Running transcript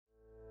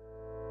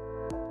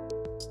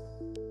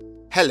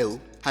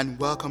Hello and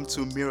welcome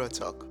to Mirror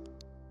Talk.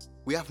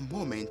 We have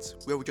moments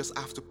where we just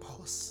have to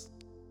pause.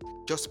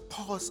 Just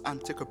pause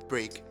and take a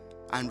break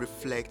and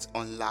reflect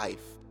on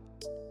life.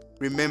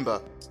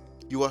 Remember,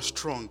 you are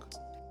strong,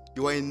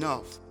 you are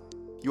enough,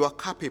 you are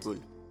capable,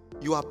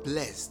 you are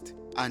blessed,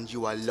 and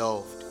you are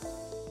loved.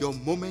 Your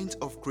moment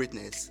of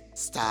greatness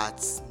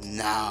starts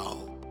now.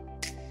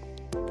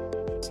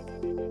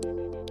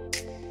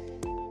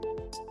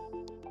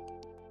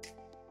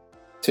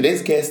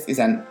 Today's guest is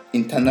an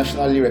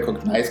internationally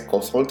recognized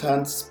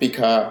consultant,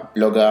 speaker,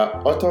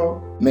 blogger, author,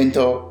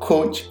 mentor,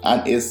 coach,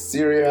 and a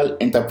serial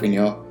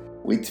entrepreneur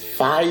with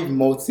 5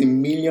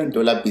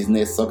 multi-million-dollar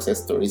business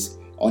success stories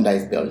under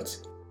his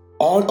belt.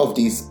 All of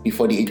this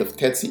before the age of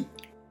 30.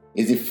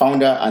 He's the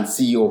founder and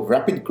CEO of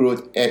Rapid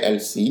Growth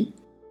LLC,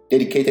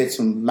 dedicated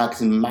to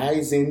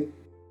maximizing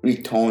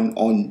return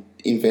on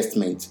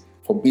investment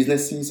for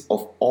businesses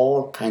of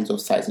all kinds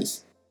of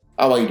sizes.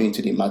 How are you doing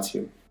today,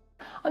 Matthew?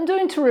 I'm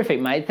doing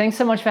terrific, mate. Thanks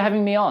so much for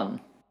having me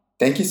on.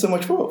 Thank you so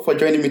much for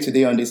joining me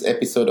today on this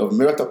episode of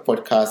Mirror Talk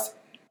Podcast.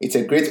 It's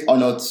a great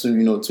honor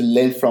to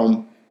learn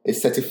from a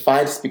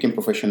certified speaking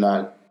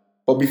professional.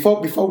 But before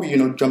we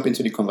jump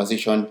into the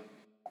conversation,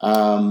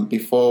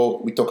 before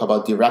we talk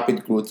about the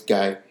Rapid Growth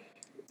guy,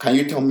 can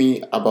you tell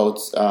me about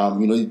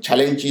the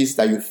challenges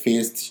that you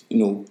faced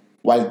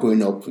while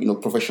growing up,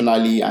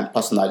 professionally and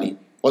personally?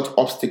 What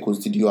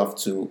obstacles did you have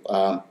to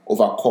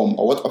overcome,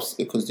 or what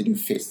obstacles did you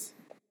face?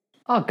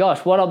 Oh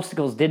gosh, what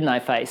obstacles didn't I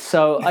face?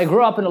 So I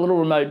grew up in a little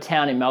remote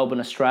town in Melbourne,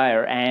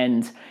 Australia,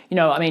 and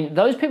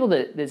those people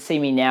that see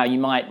me now, you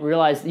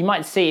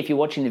might see if you're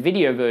watching the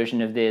video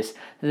version of this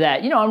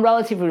that I'm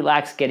relatively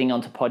relaxed getting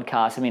onto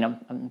podcasts. I mean, I'm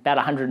about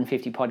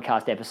 150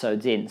 podcast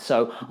episodes in,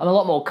 so I'm a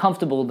lot more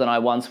comfortable than I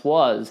once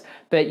was.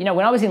 But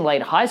when I was in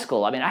late high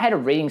school, I had a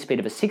reading speed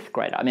of a 6th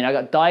grader. I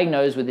got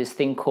diagnosed with this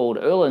thing called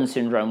Irlen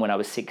syndrome when I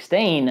was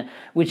 16,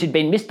 which had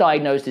been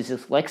misdiagnosed as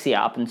dyslexia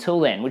up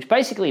until then, which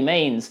basically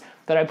means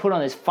that I put on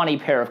this funny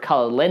pair of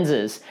colored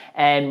lenses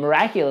and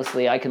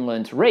miraculously I can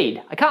learn to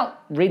read. I can't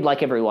read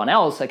like everyone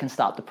else. I can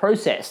start the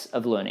process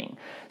of learning.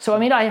 So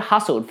I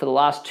hustled for the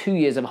last 2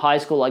 years of high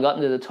school. I got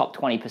into the top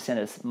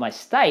 20% of my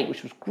state,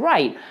 which was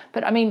great.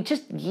 But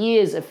just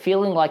years of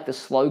feeling like the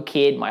slow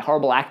kid, my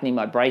horrible acne,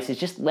 my braces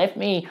just left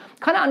me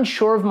kind of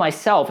unsure of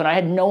myself, and I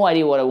had no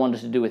idea what I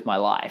wanted to do with my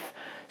life.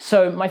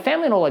 So my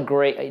family and all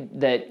agree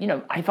that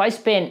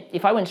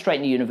if I went straight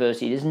into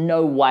university, there's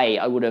no way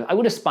I would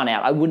have spun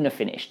out. I wouldn't have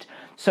finished.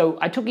 So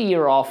I took a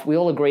year off. We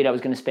all agreed I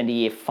was going to spend a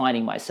year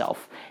finding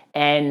myself.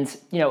 And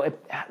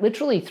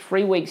literally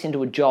 3 weeks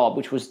into a job,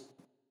 which was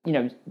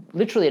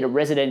literally at a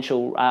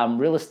residential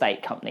real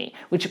estate company,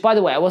 which, by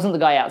the way, I wasn't the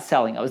guy out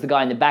selling. I was the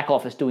guy in the back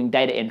office doing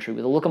data entry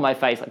with a look on my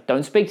face like,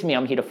 don't speak to me,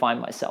 I'm here to find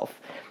myself.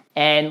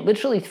 And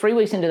literally 3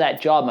 weeks into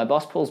that job, my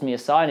boss pulls me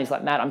aside and he's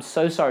like, Matt, I'm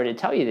so sorry to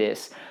tell you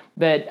this,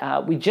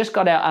 but we just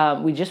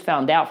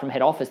found out from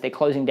head office they're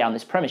closing down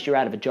this premise. You're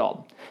out of a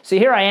job. So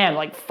here I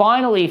am,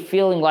 finally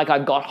feeling like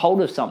I've got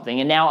hold of something,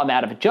 and now I'm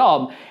out of a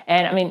job.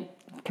 And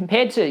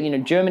compared to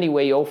Germany,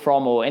 where you're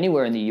from, or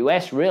anywhere in the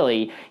US,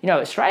 really,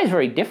 Australia's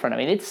very different.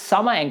 It's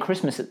summer and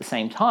Christmas at the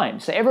same time.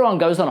 So everyone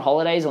goes on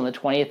holidays on the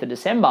 20th of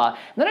December,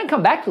 and they don't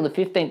come back till the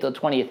 15th or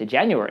 20th of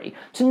January.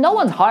 So no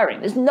one's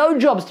hiring. There's no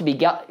jobs to be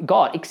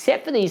got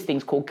except for these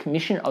things called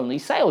commission-only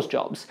sales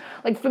jobs.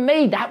 For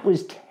me, that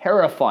was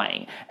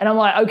terrifying. And I'm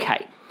like,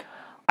 okay,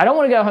 I don't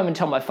want to go home and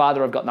tell my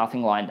father I've got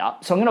nothing lined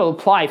up, so I'm going to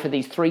apply for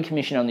these 3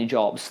 commission-only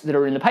jobs that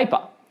are in the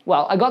paper.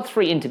 Well, I got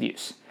 3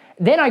 interviews.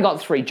 Then I got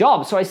 3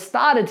 jobs, so I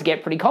started to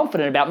get pretty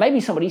confident about maybe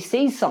somebody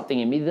sees something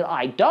in me that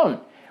I don't.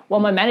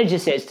 Well, my manager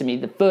says to me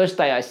the first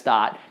day I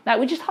start, "Now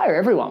we just hire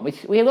everyone.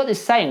 We have got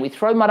this saying, we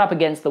throw mud up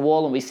against the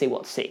wall and we see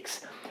what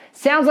sticks."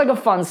 Sounds like a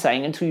fun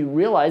saying until you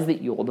realize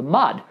that you're the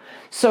mud.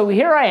 So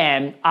here I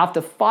am after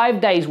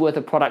 5 days worth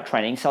of product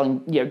training,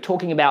 selling,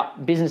 talking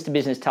about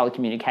business-to-business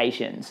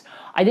telecommunications.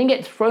 I then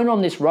get thrown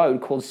on this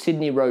road called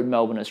Sydney Road,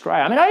 Melbourne,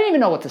 Australia. I don't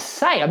even know what to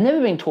say. I've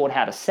never been taught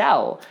how to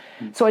sell.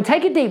 So I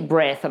take a deep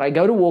breath and I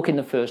go to walk in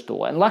the first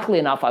door. And luckily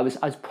enough, I was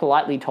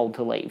politely told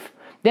to leave.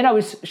 Then I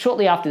was,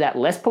 shortly after that,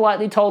 less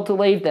politely told to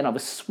leave. Then I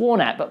was sworn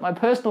at. But my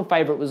personal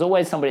favorite was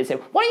always somebody that said,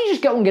 "Why don't you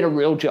just go and get a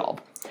real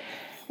job?"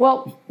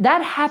 Well,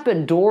 that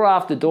happened door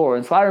after door.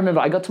 And so I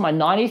remember I got to my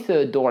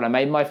 93rd door and I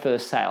made my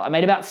first sale. I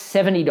made about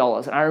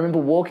 $70. And I remember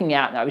walking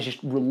out and I was just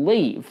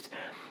relieved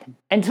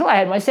until I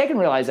had my second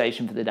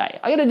realization for the day.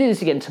 I got to do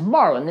this again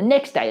tomorrow and the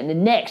next day and the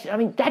next.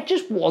 That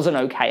just wasn't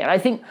okay. And I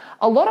think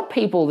a lot of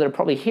people that are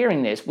probably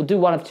hearing this will do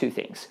one of 2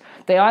 things.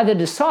 They either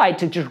decide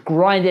to just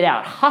grind it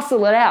out,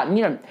 hustle it out.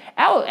 And,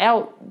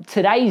 our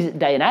today's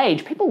day and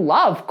age, people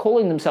love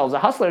calling themselves a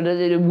hustler.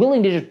 They're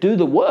willing to just do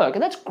the work.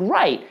 And that's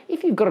great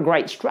if you've got a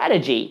great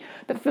strategy.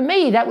 But for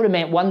me, that would have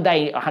meant one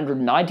day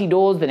 190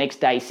 doors, the next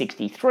day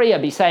 63.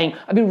 I'd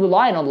be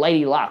relying on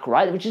lady luck,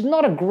 right? Which is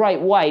not a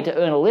great way to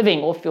earn a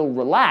living or feel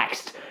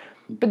relaxed.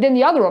 But then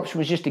the other option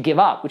was just to give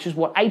up, which is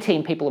what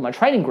 18 people in my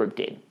training group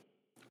did.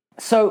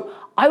 So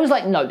I was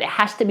like, no, there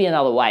has to be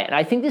another way. And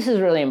I think this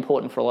is really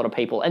important for a lot of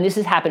people. And this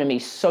has happened to me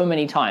so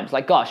many times.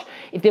 Like, gosh,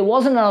 if there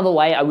wasn't another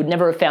way, I would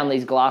never have found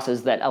these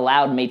glasses that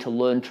allowed me to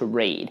learn to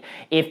read.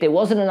 If there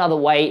wasn't another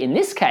way, in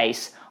this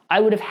case, I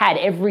would have had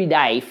every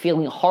day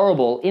feeling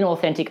horrible,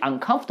 inauthentic,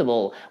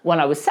 uncomfortable when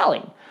I was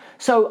selling.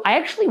 So I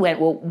actually went,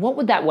 well, what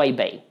would that way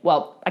be?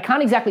 Well, I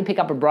can't exactly pick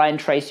up a Brian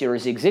Tracy or a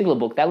Zig Ziglar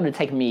book. That would have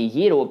taken me a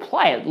year to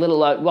apply it, let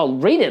alone, well,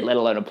 read it, let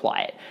alone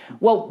apply it.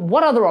 Well,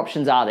 what other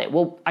options are there?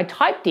 Well, I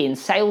typed in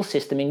sales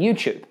system in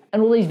YouTube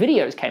and all these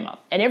videos came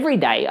up. And every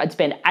day I'd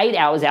spend 8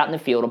 hours out in the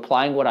field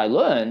applying what I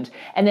learned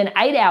and then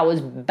 8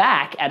 hours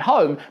back at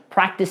home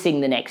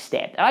practicing the next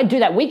step. And I'd do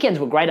that. Weekends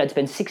were great. I'd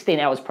spend 16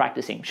 hours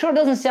practicing. Sure, it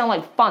doesn't sound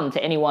like fun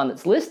to anyone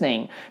that's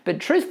listening, but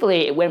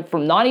truthfully, it went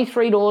from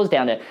 93 doors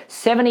down to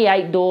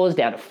 78 doors,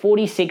 down to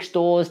 46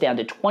 doors, down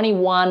to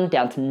 21,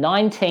 down to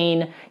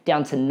 19,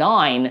 down to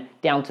 9,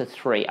 down to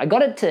 3. I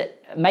got it to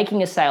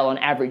making a sale on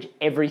average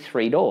every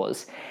 3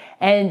 doors.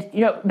 And,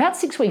 about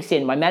 6 weeks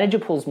in, my manager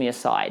pulls me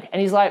aside and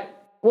he's like,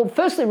 well,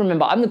 firstly,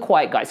 remember, I'm the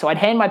quiet guy. So I'd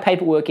hand my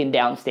paperwork in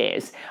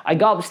downstairs. I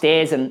go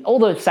upstairs and all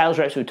the sales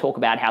reps would talk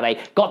about how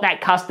they got that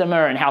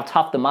customer and how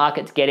tough the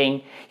market's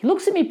getting. He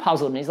looks at me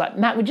puzzled and he's like,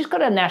 Matt, we just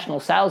got our national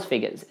sales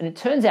figures. And it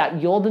turns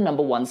out you're the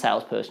number one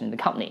salesperson in the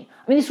company.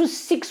 I mean, this was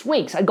 6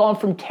 weeks. I'd gone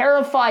from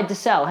terrified to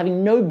sell,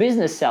 having no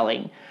business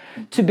selling,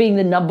 to being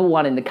the number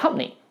one in the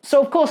company. So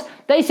of course,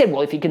 they said,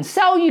 well, if you can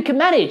sell, you can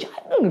manage. I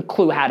had no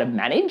clue how to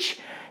manage.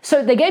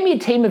 So they gave me a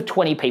team of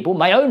 20 people,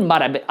 my own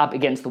mud up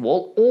against the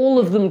wall. All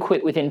of them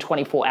quit within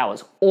 24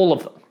 hours, all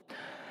of them.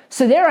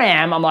 So there I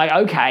am, I'm like,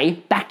 okay,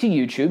 back to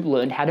YouTube,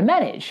 learned how to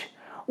manage.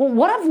 Well,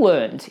 what I've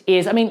learned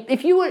is, I mean,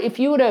 if you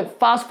were to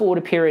fast forward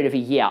a period of a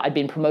year, I'd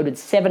been promoted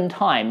 7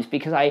 times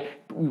because I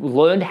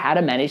learned how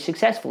to manage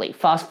successfully.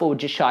 Fast forward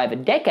just shy of a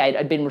decade,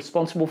 I'd been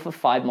responsible for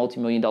 5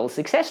 multi-million-dollar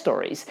success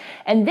stories.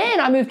 And then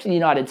I moved to the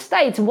United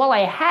States, and while I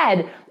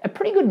had a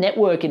pretty good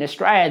network in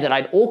Australia that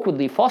I'd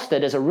awkwardly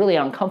fostered as a really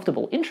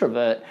uncomfortable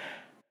introvert,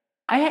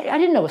 I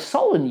didn't know a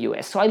soul in the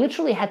US, so I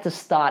literally had to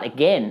start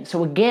again.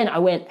 So again, I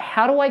went,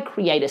 how do I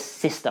create a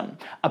system,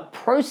 a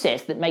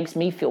process that makes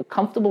me feel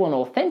comfortable and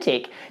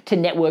authentic to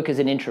network as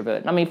an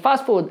introvert? And I mean,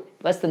 fast forward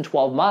less than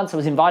 12 months, I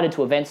was invited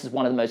to events as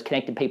one of the most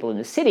connected people in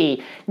the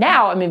city.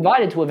 Now I'm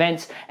invited to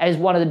events as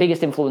one of the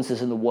biggest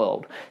influencers in the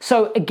world.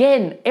 So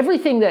again,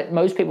 everything that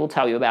most people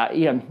tell you about,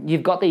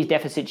 you've got these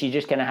deficits, you're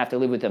just going to have to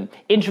live with them.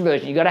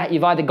 Introversion,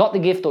 you've either got the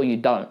gift or you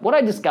don't. What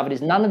I discovered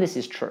is none of this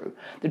is true.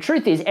 The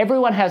truth is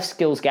everyone has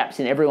skills gaps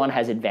and everyone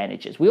has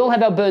advantages. We all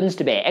have our burdens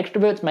to bear.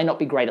 Extroverts may not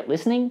be great at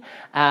listening,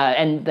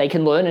 and they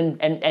can learn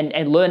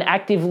and learn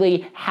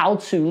actively how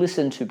to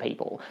listen to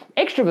people.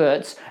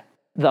 Extroverts,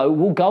 though,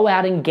 will go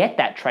out and get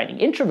that training.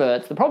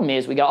 Introverts, the problem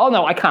is we go, oh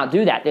no, I can't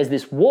do that. There's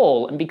this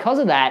wall. And because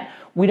of that,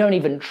 we don't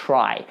even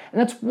try. And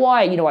that's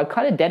why, I've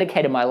kind of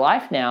dedicated my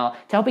life now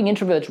to helping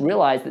introverts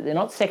realize that they're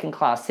not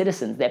second-class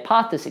citizens. Their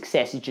path to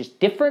success is just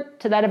different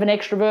to that of an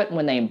extrovert. And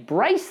when they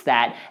embrace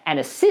that and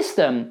a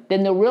system,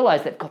 then they'll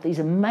realize they've got these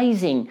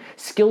amazing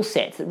skill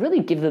sets that really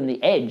give them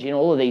the edge in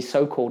all of these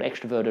so-called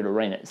extroverted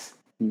arenas.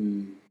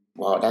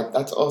 Wow,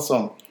 that's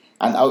awesome.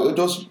 And I'll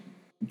just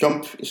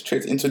jump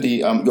straight into the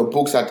your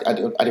books at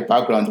the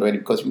background already,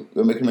 because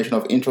we're making mention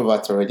of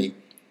introverts already.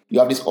 You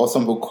have this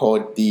awesome book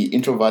called The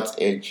Introvert's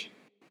Edge,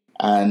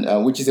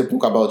 and which is a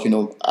book about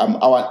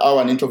how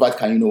an introvert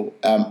can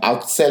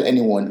outsell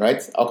anyone,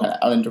 right? How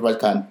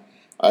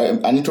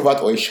an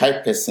introvert or a shy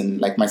person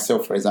like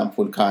myself, for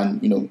example, can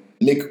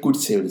make good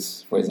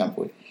sales, for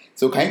example.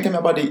 So can you tell me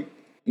about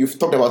you've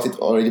talked about it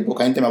already, but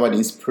can you tell me about the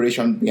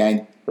inspiration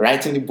behind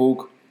writing the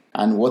book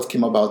and what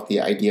came about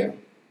the idea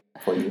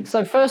for you?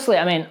 So firstly,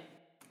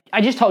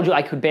 I just told you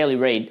I could barely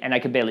read and I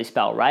could barely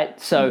spell, right?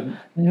 So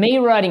me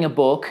writing a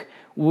book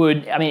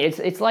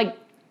it's like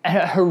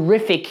a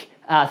horrific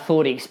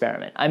thought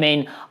experiment.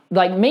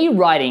 Like me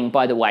writing,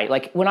 by the way,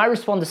 like when I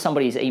respond to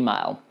somebody's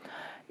email,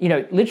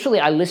 literally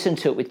I listen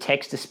to it with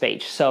text to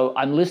speech. So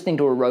I'm listening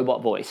to a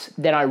robot voice.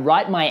 Then I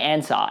write my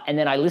answer and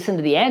then I listen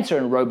to the answer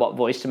in robot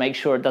voice to make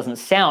sure it doesn't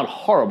sound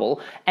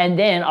horrible. And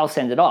then I'll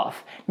send it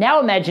off.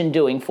 Now imagine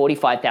doing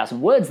 45,000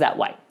 words that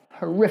way.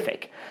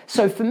 Horrific.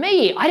 So for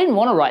me, I didn't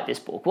want to write this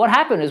book. What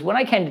happened is when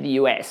I came to the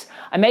US,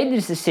 I made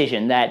this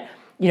decision that,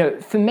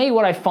 for me,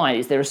 what I find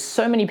is there are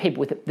so many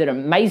people that are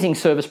amazing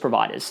service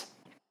providers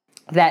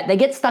that they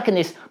get stuck in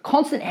this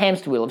constant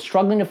hamster wheel of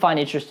struggling to find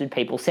interested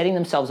people, setting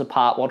themselves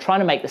apart while trying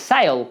to make the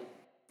sale,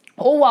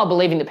 all while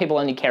believing that people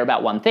only care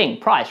about one thing,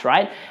 price,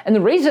 right? And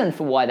the reason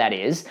for why that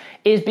is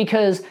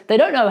because they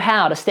don't know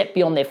how to step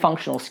beyond their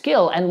functional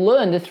skill and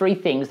learn the 3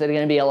 things that are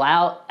going to be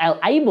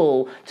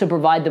able to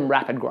provide them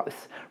rapid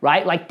growth,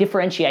 right? Like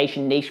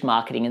differentiation, niche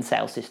marketing, and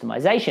sales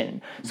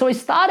systemization. So I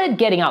started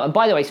getting up, and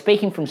by the way,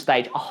 speaking from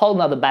stage, a whole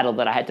nother battle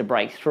that I had to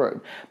break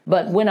through.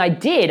 But when I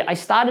did, I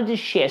started to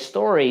share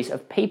stories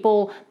of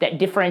people that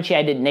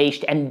differentiated,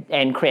 niched,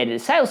 and created a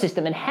sales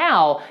system, and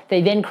how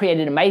they then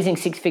created amazing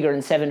 6-figure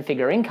and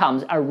 7-figure income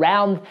outcomes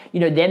around,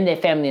 them, their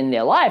family, and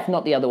their life,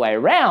 not the other way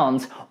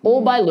around,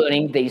 all by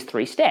learning these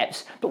 3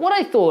 steps. But what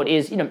I thought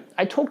is,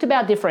 I talked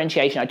about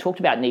differentiation, I talked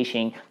about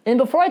niching, and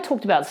before I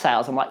talked about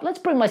sales, I'm like, let's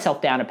bring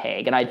myself down a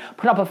peg. And I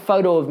put up a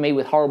photo of me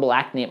with horrible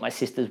acne at my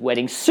sister's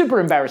wedding, super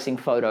embarrassing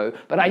photo,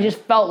 but I just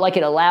felt like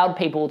it allowed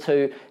people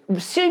to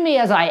see me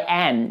as I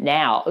am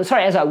now.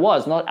 Sorry, as I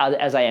was, not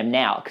as I am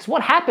now. Because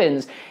what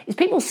happens is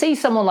people see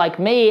someone like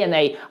me and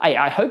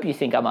I hope you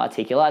think I'm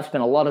articulate. I've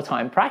spent a lot of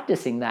time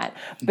practicing that.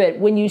 But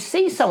when you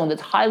see someone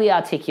that's highly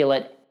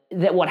articulate,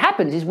 that what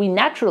happens is we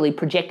naturally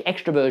project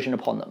extroversion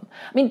upon them.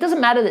 I mean, it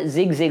doesn't matter that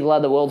Zig Ziglar,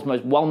 the world's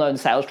most well-known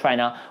sales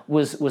trainer,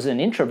 was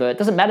an introvert. It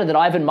doesn't matter that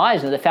Ivan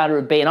Misner, the founder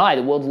of BNI,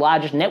 the world's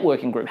largest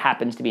networking group,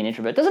 happens to be an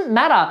introvert. It doesn't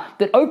matter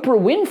that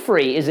Oprah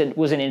Winfrey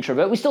was an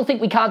introvert. We still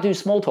think we can't do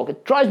small talk.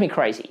 It drives me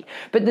crazy.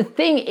 But the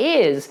thing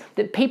is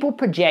that people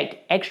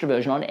project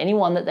extroversion on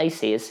anyone that they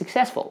see as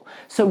successful.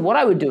 So what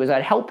I would do is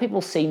I'd help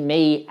people see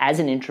me as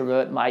an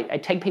introvert.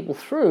 I'd take people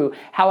through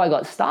how I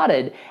got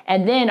started,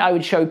 and then I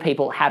would show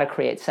people how to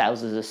create sales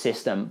as a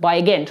system by,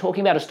 again, talking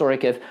about a story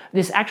of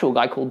this actual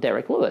guy called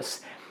Derek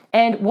Lewis.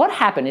 And what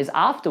happened is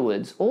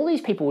afterwards, all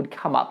these people would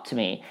come up to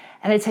me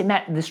and they'd say,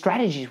 Matt, the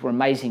strategies were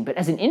amazing, but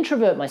as an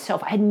introvert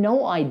myself, I had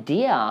no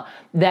idea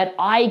that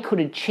I could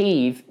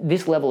achieve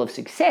this level of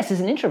success as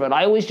an introvert.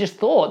 I always just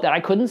thought that I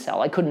couldn't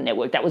sell, I couldn't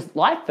network. That was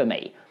life for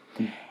me.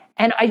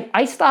 And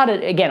I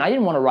started, again, I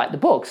didn't want to write the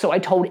book, so I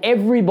told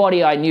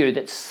everybody I knew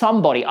that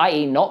somebody,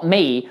 i.e. not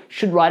me,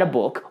 should write a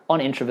book on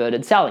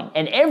introverted selling.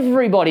 And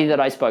everybody that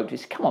I spoke to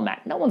said, come on,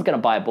 Matt, no one's going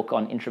to buy a book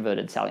on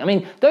introverted selling. I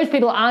mean, those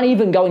people aren't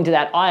even going to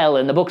that aisle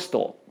in the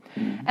bookstore.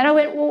 And I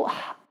went, well,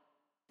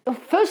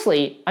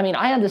 firstly, I mean,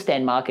 I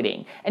understand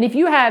marketing. And if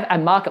you have a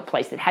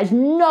marketplace that has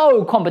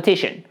no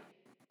competition,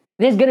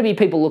 there's going to be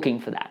people looking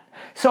for that.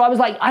 So I was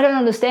like, I don't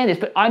understand this,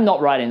 but I'm not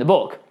writing the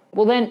book.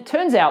 Well, then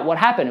turns out what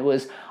happened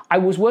was I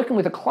was working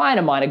with a client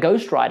of mine, a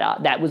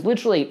ghostwriter, that was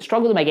literally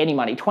struggled to make any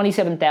money,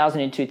 $27,000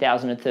 in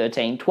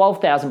 2013,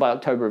 $12,000 by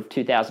October of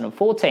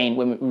 2014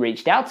 when he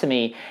reached out to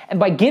me. And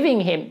by teaching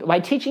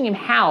him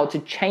how to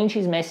change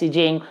his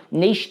messaging,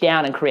 niche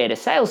down and create a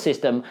sales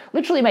system,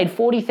 literally made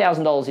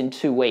 $40,000 in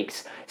 2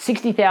 weeks,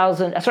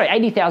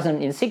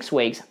 $80,000 in 6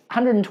 weeks,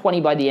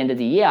 120 by the end of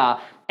the year.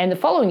 And the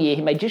following year,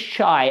 he made just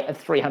shy of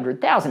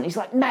 300,000. He's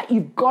like, Matt,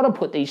 you've got to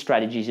put these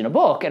strategies in a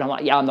book. And I'm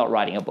like, yeah, I'm not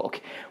writing a book.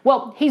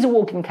 Well, he's a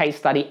walking case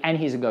study and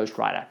he's a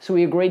ghostwriter. So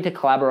we agreed to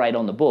collaborate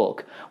on the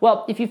book.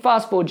 Well, if you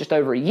fast forward just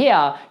over a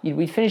year,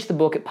 we finished the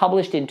book. It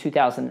published in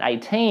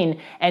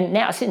 2018. And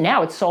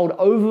now it's sold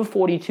over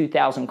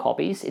 42,000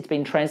 copies. It's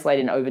been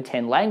translated in over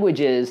 10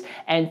 languages.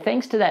 And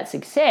thanks to that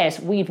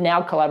success, we've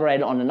now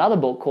collaborated on another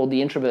book called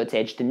The Introvert's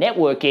Edge to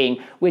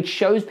Networking, which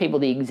shows people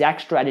the exact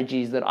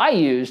strategies that I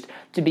used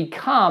to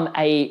become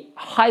a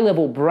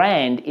high-level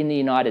brand in the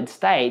United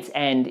States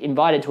and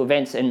invited to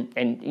events and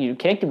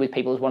connected with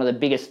people as one of the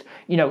biggest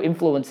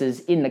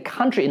influencers in the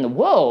country, in the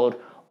world,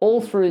 all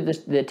through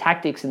the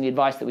tactics and the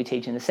advice that we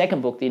teach in the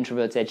second book, The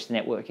Introvert's Edge to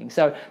Networking.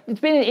 So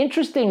it's been an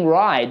interesting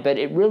ride, but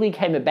it really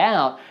came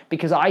about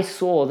because I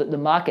saw that the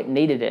market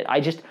needed it.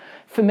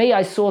 For me,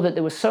 I saw that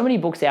there were so many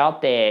books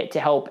out there to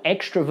help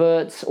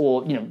extroverts,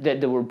 or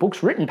there were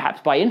books written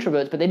perhaps by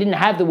introverts, but they didn't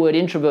have the word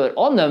introvert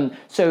on them.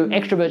 So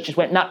extroverts just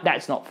went, no,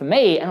 that's not for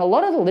me. And a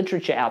lot of the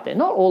literature out there,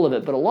 not all of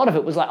it, but a lot of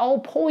it was like, oh,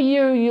 poor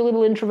you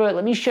little introvert.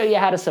 Let me show you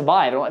how to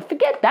survive. And I'm like,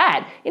 forget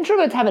that.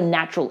 Introverts have a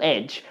natural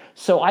edge.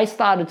 So I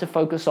started to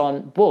focus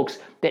on books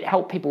that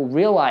help people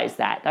realize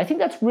that. And I think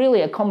that's really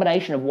a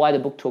combination of why the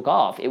book took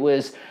off. It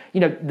was,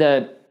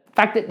 the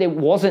fact that there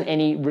wasn't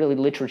any really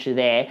literature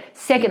there.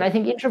 Second, I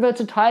think introverts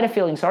are tired of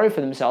feeling sorry for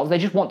themselves. They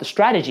just want the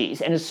strategies.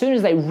 And as soon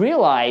as they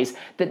realize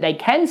that they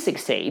can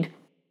succeed,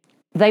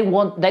 they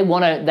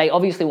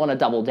obviously want to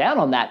double down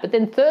on that. But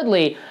then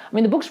thirdly, I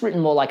mean, the book's written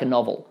more like a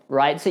novel,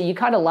 right? So you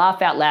kind of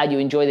laugh out loud, you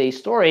enjoy these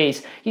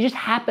stories, you just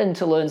happen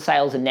to learn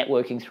sales and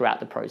networking throughout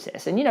the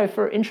process. And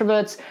for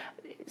introverts,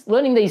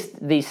 learning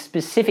these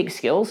specific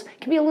skills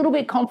can be a little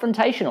bit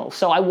confrontational.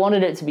 So I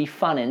wanted it to be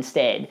fun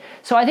instead.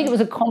 So I think it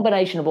was a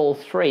combination of all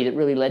three that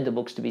really led the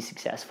books to be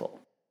successful.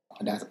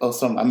 That's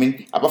awesome. I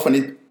mean, apart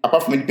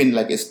from it being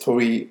like a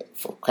story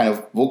kind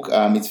of book,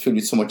 it's filled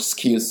with so much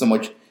skills, so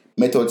much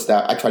methods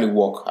that actually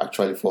work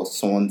for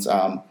someone's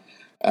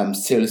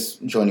sales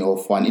journey, or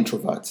for an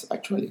introvert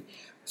actually.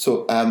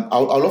 So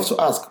I'll also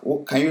ask,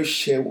 can you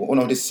share one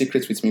of the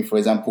secrets with me? For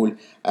example,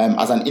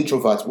 as an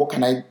introvert, what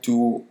can I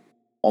do?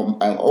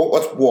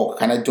 What work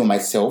can I do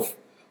myself,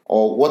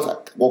 or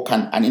what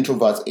can an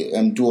introvert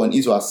do on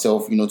his or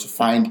herself, to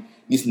find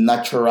this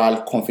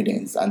natural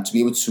confidence and to be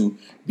able to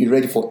be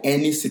ready for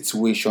any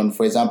situation.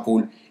 For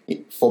example,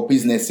 for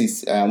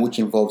businesses which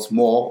involves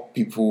more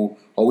people,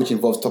 or which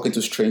involves talking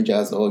to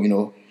strangers,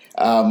 or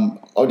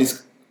all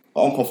these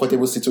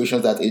uncomfortable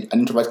situations that an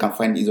introvert can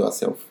find his or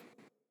herself.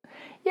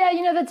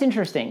 Yeah, that's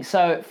interesting.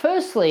 So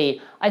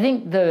firstly, I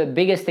think the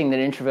biggest thing that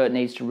an introvert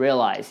needs to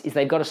realize is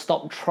they've got to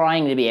stop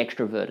trying to be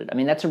extroverted. I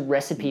mean, that's a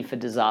recipe for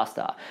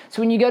disaster.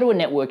 So when you go to a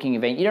networking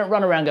event, you don't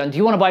run around going, do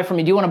you want to buy from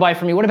me? Do you want to buy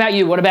from me? What about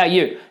you? What about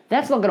you?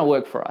 That's not going to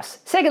work for us.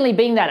 Secondly,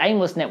 being that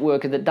aimless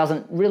networker that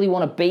doesn't really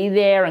want to be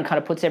there and kind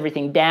of puts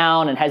everything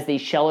down and has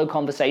these shallow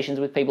conversations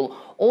with people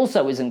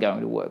also isn't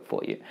going to work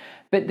for you.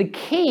 But the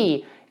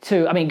key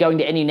to, going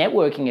to any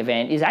networking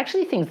event is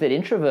actually things that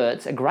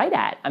introverts are great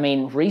at.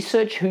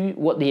 Research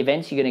what the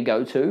events you're going to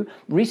go to,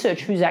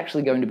 research who's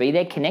actually going to be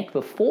there, connect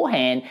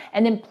beforehand,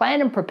 and then plan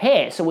and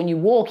prepare. So when you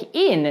walk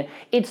in,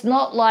 it's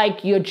not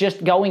like you're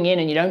just going in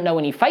and you don't know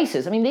any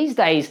faces. These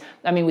days,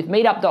 with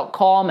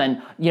meetup.com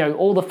and,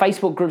 all the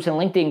Facebook groups and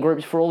LinkedIn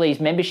groups for all these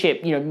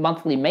membership,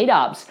 monthly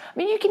meetups,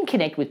 you can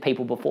connect with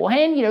people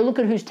beforehand, look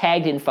at who's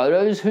tagged in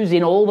photos, who's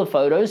in all the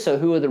photos, so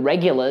who are the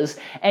regulars,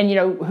 and,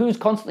 who's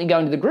constantly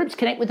going to the groups,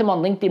 connect with them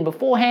on LinkedIn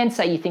beforehand,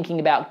 say you're thinking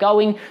about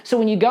going. So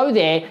when you go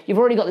there, you've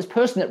already got this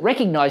person that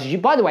recognizes you.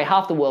 By the way,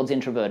 half the world's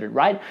introverted,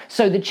 right?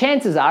 So the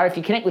chances are if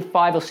you connect with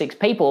 5 or 6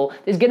 people,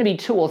 there's going to be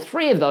 2 or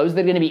 3 of those that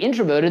are going to be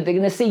introverted. They're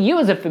going to see you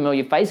as a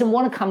familiar face and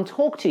want to come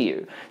talk to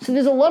you. So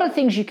there's a lot of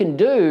things you can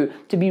do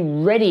to be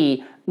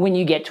ready when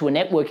you get to a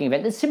networking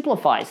event that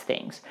simplifies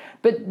things.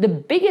 But the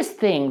biggest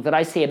thing that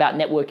I see about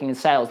networking and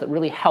sales that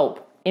really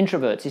help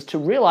introverts is to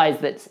realize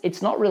that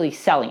it's not really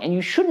selling, and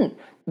you shouldn't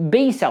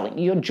be selling.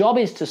 Your job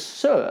is to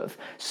serve.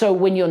 So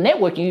when you're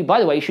networking, by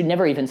the way, you should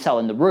never even sell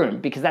in the room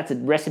because that's a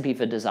recipe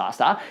for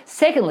disaster.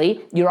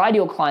 Secondly, your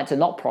ideal clients are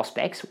not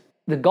prospects.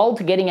 The goal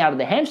to getting out of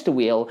the hamster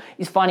wheel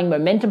is finding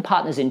momentum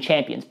partners and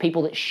champions,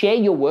 people that share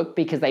your work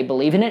because they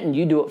believe in it and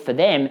you do it for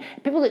them,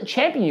 people that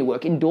champion your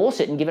work, endorse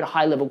it, and give it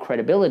high level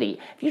credibility.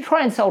 If you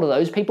try and sell to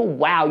those people,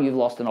 wow, you've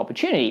lost an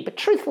opportunity. But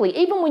truthfully,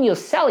 even when you're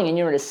selling and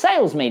you're in a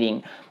sales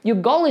meeting, your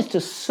goal is to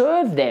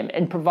serve them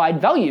and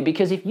provide value,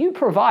 because if you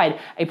provide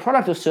a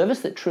product or service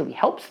that truly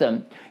helps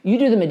them, you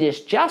do them a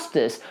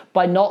disjustice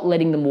by not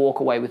letting them walk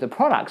away with a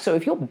product. So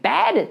if you're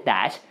bad at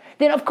that,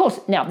 then of course,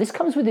 now this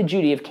comes with a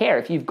duty of care.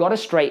 If you've got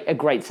a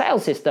great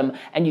sales system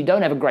and you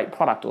don't have a great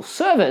product or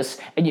service,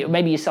 and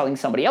maybe you're selling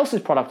somebody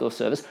else's product or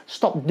service,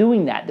 stop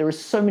doing that. There are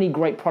so many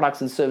great products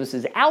and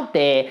services out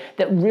there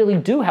that really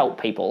do help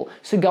people.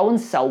 So go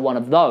and sell one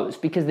of those,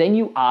 because then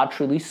you are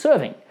truly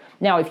serving.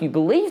 Now, if you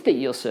believe that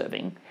you're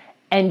serving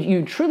and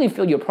you truly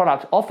feel your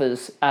product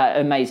offers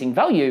amazing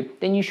value,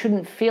 then you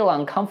shouldn't feel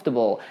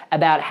uncomfortable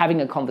about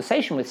having a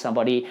conversation with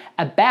somebody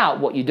about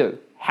what you do.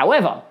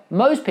 However,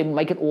 most people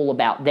make it all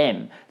about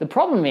them. The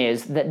problem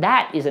is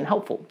that isn't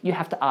helpful. You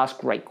have to ask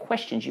great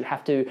questions. You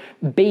have to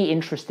be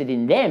interested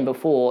in them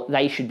before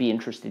they should be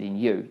interested in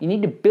you. You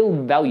need to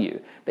build value.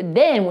 But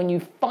then when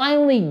you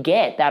finally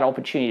get that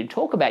opportunity to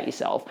talk about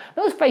yourself,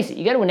 let's face it,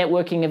 you go to a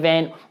networking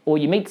event or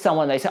you meet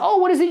someone, they say, oh,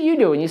 what is it you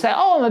do? And you say,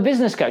 oh, I'm a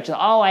business coach. And,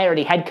 oh, I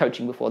already had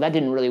coaching before. That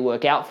didn't really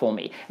work out for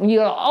me. And you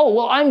go, oh,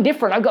 well, I'm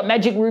different. I've got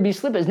magic ruby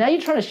slippers. Now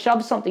you're trying to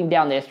shove something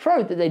down their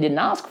throat that they didn't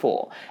ask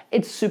for.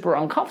 It's super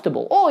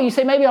uncomfortable. Or you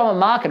say, maybe I'm a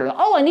marketer.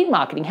 Oh, I need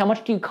marketing. How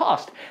much do you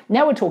cost?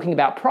 Now we're talking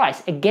about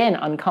price. Again,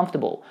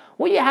 uncomfortable.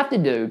 What you have to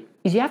do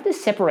is you have to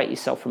separate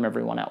yourself from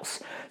everyone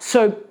else.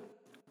 So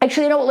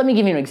actually, you know what? Let me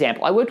give you an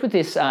example. I worked with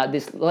this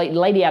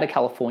lady out of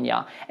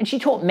California, and she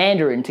taught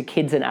Mandarin to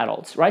kids and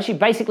adults, right? She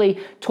basically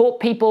taught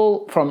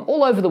people from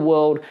all over the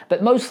world,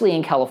 but mostly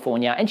in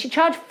California, and she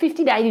charged $50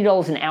 to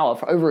 $80 an hour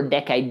for over a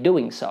decade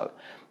doing so.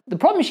 The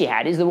problem she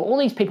had is there were all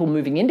these people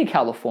moving into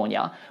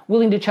California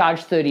willing to charge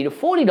 $30 to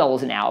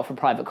 $40 an hour for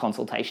private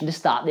consultation to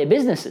start their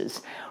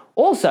businesses.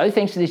 Also,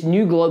 thanks to this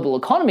new global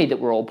economy that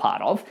we're all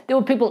part of, there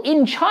were people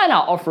in China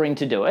offering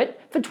to do it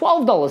for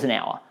 $12 an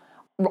hour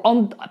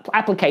on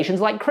applications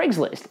like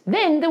Craigslist.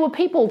 Then there were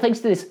people, thanks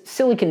to this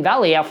Silicon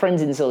Valley, our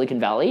friends in Silicon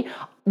Valley,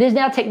 there's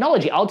now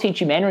technology. I'll teach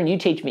you Mandarin, you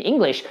teach me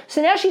English.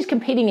 So now she's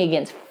competing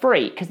against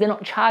free because they're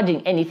not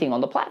charging anything on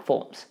the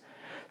platforms.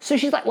 So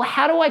she's like, well,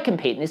 how do I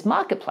compete in this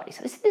marketplace?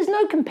 I said, there's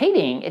no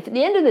competing. If at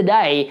the end of the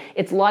day,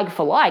 it's like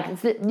for like.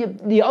 It's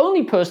the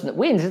only person that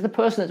wins is the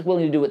person that's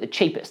willing to do it the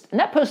cheapest. And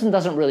that person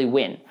doesn't really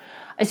win.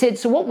 I said,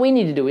 so what we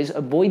need to do is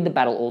avoid the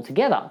battle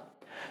altogether.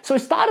 So I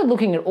started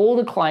looking at all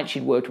the clients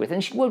she'd worked with,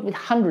 and she'd worked with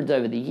hundreds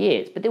over the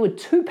years, but there were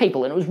 2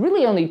 people, and it was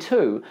really only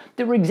 2,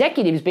 that were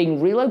executives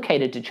being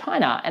relocated to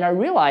China, and I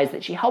realized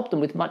that she helped them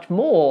with much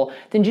more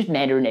than just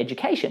Mandarin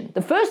education.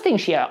 The first thing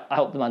she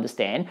helped them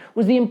understand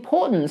was the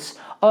importance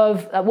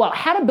of,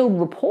 how to build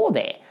rapport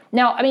there.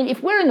 Now,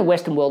 if we're in the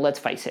Western world, let's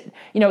face it,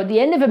 at the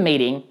end of a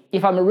meeting,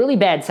 if I'm a really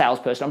bad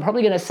salesperson, I'm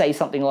probably going to say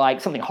something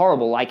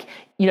horrible like,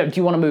 do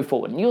you want to move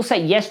forward? And you'll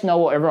say yes,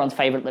 no, or everyone's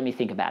favorite, let me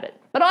think about it.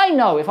 But I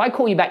know if I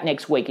call you back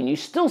next week and you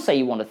still say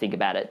you want to think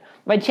about it,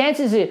 my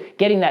chances of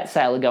getting that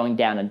sale are going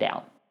down and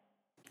down.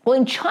 Well,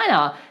 in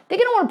China, they're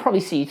going to want to probably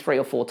see you 3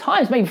 or 4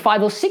 times, maybe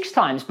 5 or 6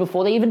 times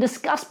before they even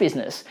discuss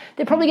business.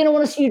 They're probably going to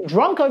want to see you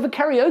drunk over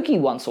karaoke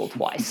once or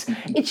twice.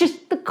 It's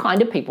just the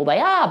kind of people they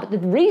are. But the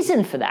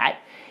reason for that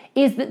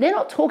is that they're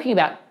not talking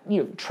about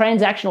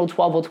transactional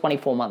 12 or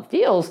 24-month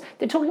deals.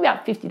 They're talking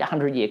about 50 to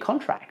 100-year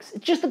contracts.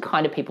 It's just the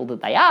kind of people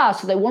that they are,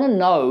 so they want to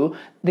know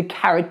the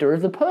character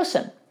of the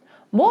person.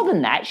 More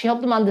than that, she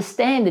helped them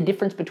understand the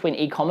difference between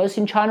e-commerce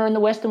in China and the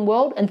Western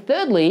world. And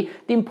thirdly,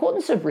 the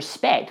importance of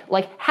respect,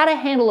 like how to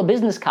handle a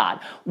business card,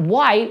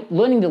 why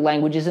learning the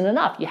language isn't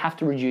enough. You have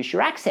to reduce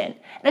your accent.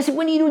 And I said,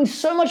 when are you doing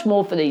so much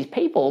more for these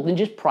people than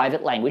just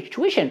private language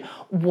tuition?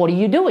 What are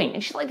you doing?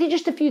 And she's like, they're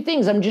just a few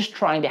things. I'm just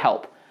trying to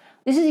help.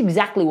 This is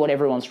exactly what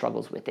everyone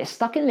struggles with. They're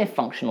stuck in their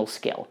functional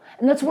skill.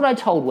 And that's what I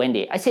told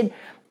Wendy. I said,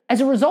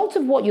 as a result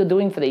of what you're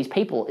doing for these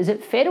people, is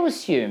it fair to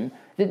assume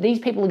that these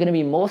people are going to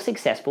be more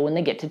successful when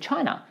they get to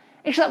China?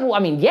 And she's like, well, I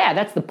mean, yeah,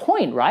 that's the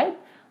point, right?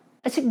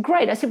 I said,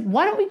 great. I said,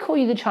 why don't we call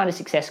you the China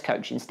Success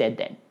Coach instead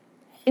then?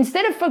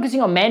 Instead of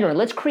focusing on Mandarin,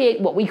 let's create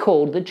what we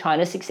called the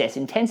China Success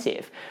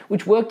Intensive,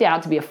 which worked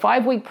out to be a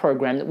 5-week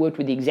program that worked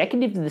with the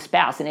executive, the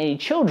spouse, and any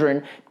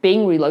children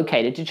being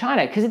relocated to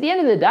China. Because at the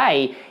end of the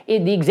day,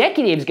 the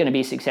executive's going to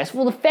be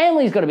successful, the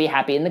family's got to be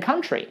happy in the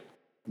country.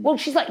 Well,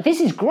 she's like, this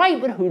is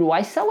great, but who do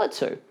I sell it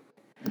to?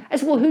 I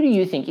said, well, who do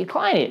you think your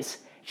client is?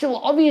 She said,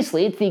 well,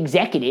 obviously it's the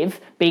executive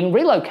being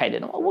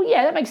relocated. I'm like, well,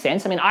 yeah, that makes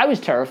sense. I mean, I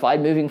was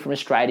terrified moving from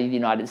Australia to the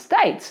United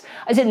States.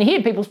 I said, and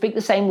here people speak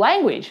the same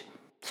language.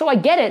 So I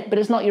get it, but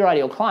it's not your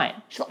ideal client.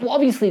 She's like, well,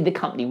 obviously the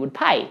company would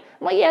pay.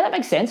 I'm like, yeah, that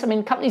makes sense. I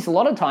mean, companies a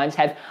lot of times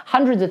have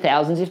hundreds of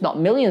thousands, if not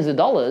millions of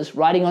dollars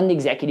riding on the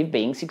executive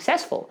being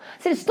successful.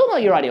 I said, it's still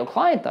not your ideal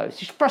client though.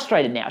 She's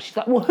frustrated now. She's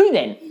like, well, who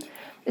then?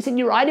 I said,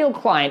 your ideal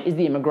client is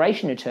the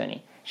immigration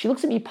attorney. She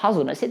looks at me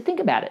puzzled and I said, think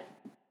about it.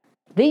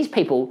 These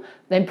people,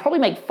 they probably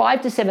make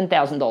 $5,000 to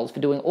 $7,000 for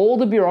doing all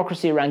the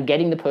bureaucracy around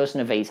getting the person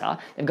a visa.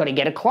 They've got to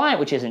get a client,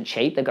 which isn't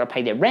cheap. They've got to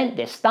pay their rent,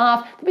 their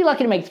staff. They'd be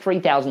lucky to make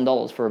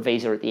 $3,000 for a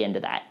visa at the end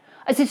of that.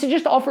 I said, so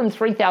just offer them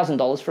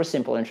 $3,000 for a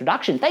simple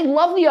introduction. They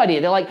love the idea.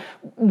 They're like,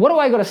 what do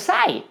I got to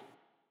say?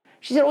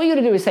 She said, all you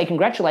got to do is say,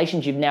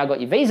 congratulations, you've now got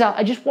your visa.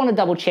 I just want to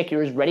double check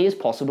you're as ready as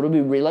possible to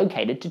be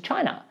relocated to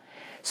China.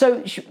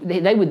 So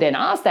they would then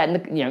ask that,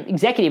 and the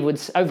executive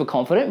was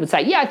overconfident, would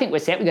say, yeah, I think we're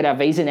set. We got our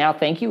visa now,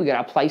 thank you. We got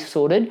our place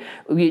sorted.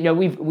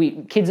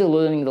 Kids are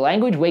learning the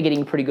language. We're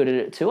getting pretty good at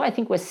it too. I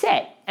think we're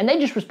set. And they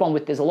just respond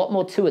with, there's a lot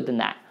more to it than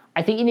that.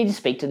 I think you need to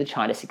speak to the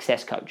China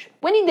Success Coach.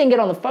 When you then get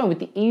on the phone with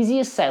the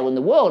easiest sale in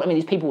the world, I mean,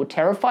 these people were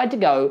terrified to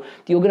go.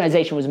 The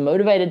organization was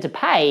motivated to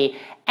pay,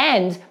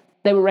 and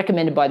they were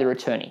recommended by their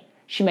attorney.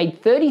 She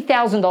made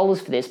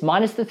 $30,000 for this,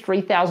 minus the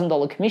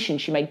 $3,000 commission.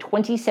 She made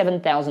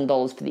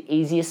 $27,000 for the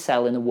easiest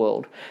sale in the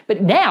world.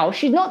 But now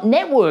she's not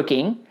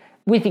networking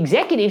with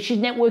executives, she's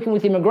networking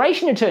with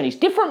immigration attorneys.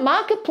 Different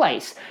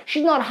marketplace.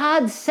 She's not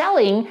hard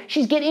selling,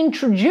 she's getting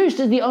introduced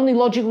as the only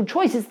logical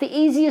choice. It's the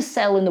easiest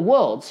sale in the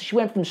world. So she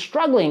went from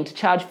struggling to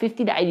charge $50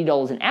 to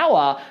 $80 an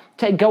hour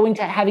to going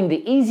to having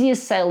the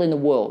easiest sale in the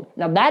world.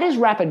 Now that is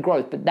rapid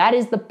growth, but that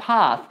is the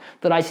path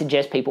that I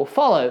suggest people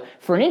follow.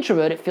 For an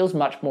introvert, it feels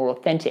much more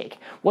authentic.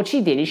 What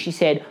she did is she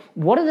said,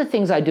 what are the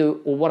things I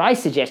do, or what I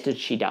suggested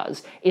she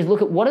does, is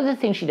look at what are the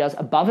things she does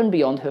above and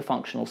beyond her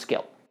functional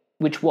skill,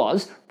 which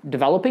was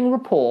developing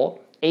rapport,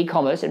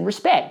 e-commerce, and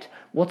respect.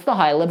 What's the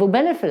higher level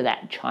benefit of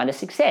that? China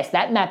Success.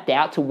 That mapped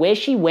out to where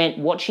she went,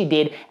 what she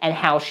did, and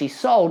how she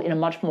sold in a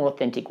much more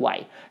authentic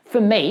way. For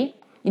me,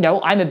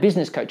 I'm a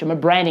business coach, I'm a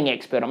branding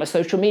expert, I'm a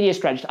social media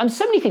strategist, I'm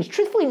so many things.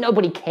 Truthfully,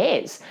 nobody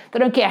cares. They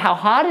don't care how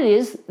hard it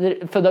is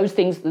for those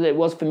things that it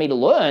was for me to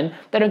learn.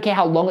 They don't care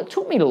how long it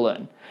took me to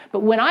learn. But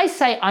when I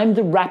say I'm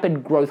the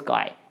rapid growth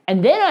guy,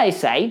 and then I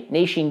say,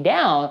 niching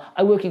down,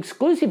 I work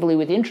exclusively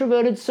with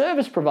introverted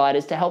service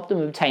providers to help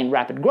them obtain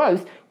rapid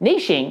growth,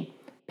 niching,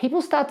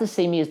 people start to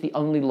see me as the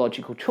only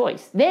logical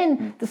choice.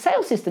 Then the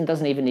sales system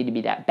doesn't even need to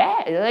be that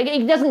bad.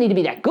 It doesn't need to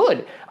be that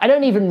good. I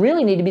don't even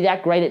really need to be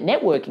that great at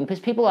networking because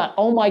people are,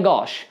 oh my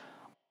gosh,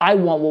 I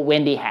want what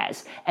Wendy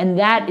has. And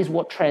that is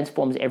what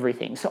transforms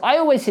everything. So I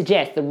always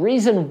suggest the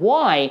reason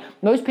why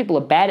most people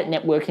are bad at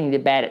networking, they're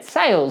bad at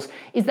sales,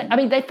 is that,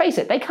 they face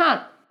it, they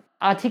can't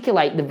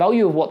articulate the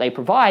value of what they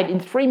provide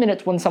in 3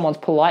 minutes when someone's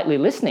politely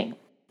listening.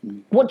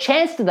 What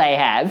chance do they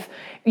have,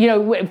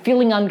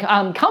 feeling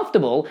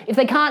uncomfortable if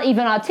they can't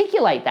even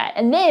articulate that?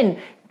 And then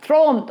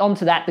throw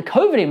onto that the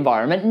COVID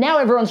environment. Now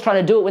everyone's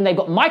trying to do it when they've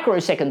got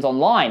microseconds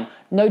online.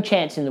 No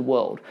chance in the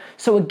world.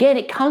 So again,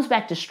 it comes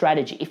back to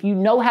strategy. If you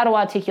know how to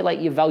articulate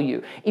your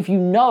value, if you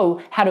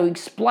know how to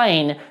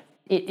explain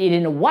it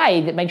in a way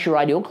that makes your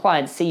ideal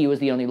clients see you as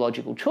the only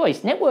logical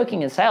choice,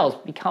 networking and sales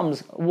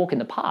becomes a walk in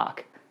the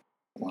park.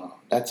 Wow,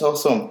 that's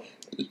awesome.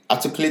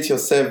 Articulate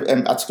yourself,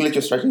 articulate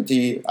your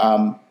strategy,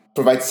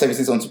 provide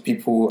services onto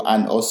people,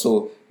 and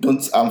also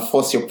don't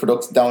force your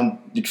products down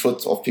the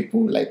throats of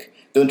people. Like,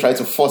 don't try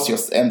to force your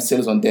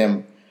sales on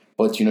them,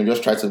 but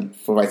just try to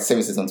provide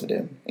services onto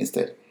them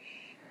instead.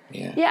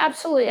 Yeah,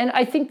 absolutely. And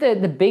I think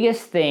that the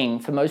biggest thing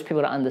for most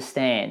people to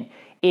understand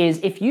is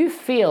if you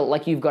feel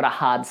like you've got to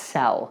hard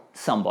sell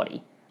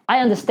somebody, I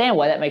understand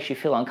why that makes you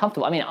feel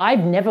uncomfortable. I've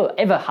never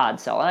ever hard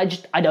sell,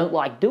 and I don't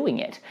like doing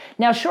it.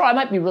 Now, sure, I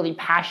might be really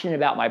passionate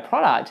about my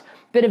product,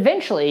 but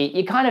eventually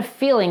you're kind of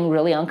feeling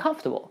really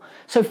uncomfortable.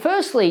 So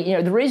firstly,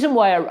 the reason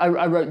why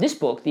I wrote this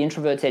book, The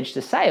Introvert's Edge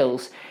to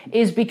Sales,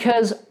 is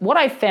because what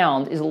I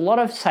found is a lot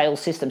of sales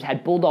systems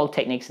had bulldog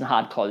techniques and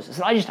hard closes.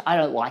 And I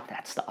don't like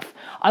that stuff.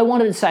 I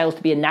wanted sales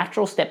to be a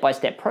natural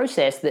step-by-step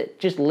process that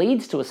just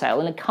leads to a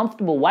sale in a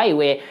comfortable way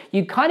where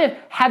you kind of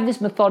have this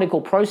methodical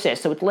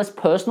process so it's less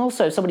personal.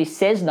 So if somebody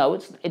says no,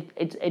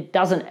 it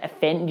doesn't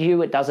offend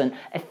you, it doesn't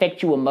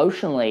affect you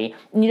emotionally,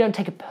 and you don't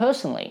take it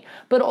personally.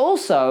 But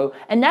also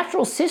a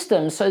natural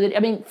system so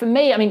that, for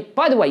me,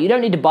 by the way, you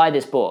don't need to buy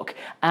this book.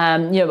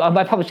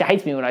 My publisher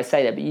hates me when I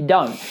say that, but you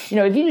don't.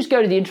 If you just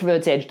go to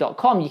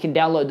theintrovertsedge.com, you can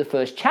download the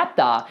first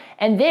chapter,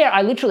 and there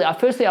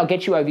I'll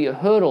get you over your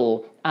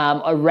hurdle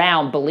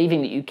around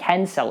believing that you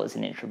can sell as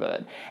an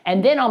introvert.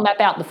 And then I'll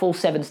map out the full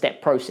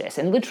 7-step process.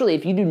 And literally,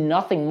 if you do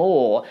nothing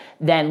more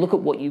than look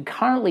at what you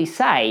currently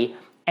say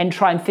and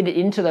try and fit it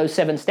into those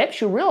 7 steps,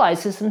 you'll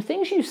realize there's some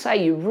things you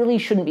say you really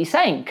shouldn't be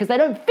saying because they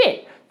don't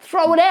fit.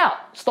 Throw it out.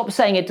 Stop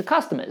saying it to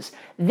customers.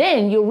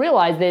 Then you'll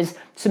realize there's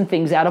some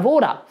things out of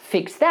order.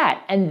 Fix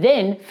that. And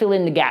then fill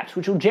in the gaps,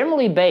 which will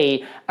generally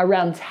be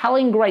around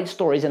telling great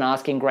stories and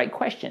asking great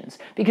questions.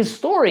 Because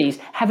stories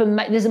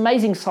there's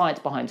amazing science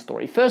behind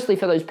story. Firstly,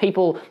 for those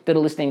people that are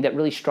listening that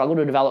really struggle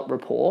to develop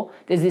rapport,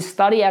 there's this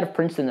study out of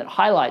Princeton that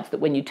highlights that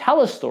when you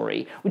tell a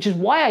story, which is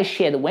why I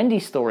share the Wendy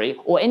story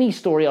or any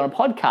story on a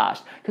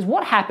podcast, because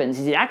what happens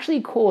is it actually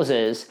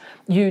causes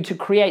you to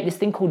create this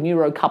thing called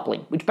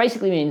neurocoupling, which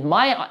basically means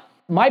my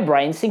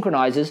brain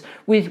synchronizes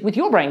with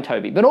your brain,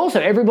 Toby, but also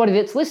everybody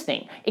that's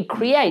listening. It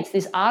creates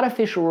this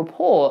artificial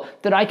rapport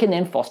that I can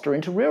then foster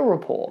into real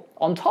rapport.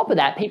 On top of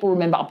that, people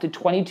remember up to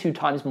 22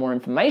 times more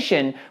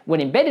information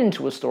when embedded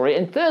into a story.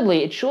 And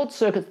thirdly, it short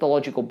circuits the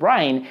logical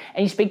brain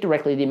and you speak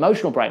directly to the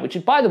emotional brain, which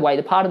is, by the way,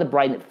 the part of the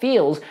brain that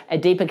feels a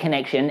deeper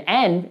connection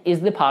and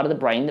is the part of the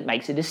brain that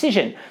makes a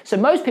decision. So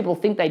most people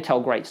think they tell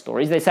great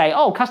stories. They say,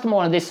 oh, customer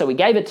wanted this, so we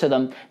gave it to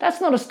them.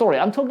 That's not a story.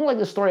 I'm talking like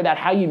the story about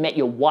how you met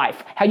your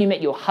wife, how you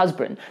met your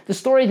husband, the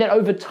story that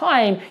over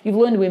time you've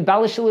learned to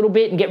embellish a little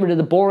bit and get rid of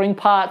the boring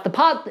part, the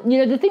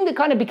thing that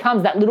kind of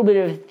becomes that little bit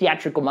of a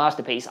theatrical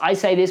masterpiece. I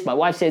say this, my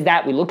wife says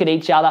that, we look at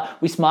each other,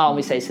 we smile and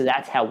we say, so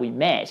that's how we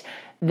met.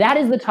 That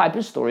is the type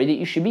of story that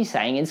you should be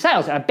saying in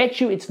sales. And I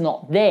bet you it's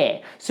not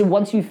there. So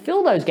once you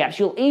fill those gaps,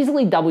 you'll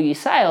easily double your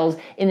sales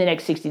in the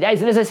next 60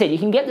 days. And as I said, you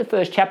can get the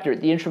first chapter at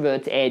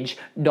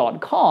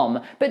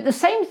theintrovertsedge.com. But the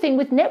same thing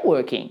with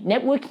networking.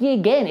 Networking,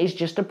 again, is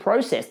just a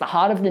process. The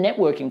heart of the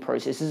networking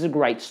process is a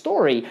great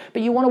story.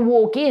 But you want to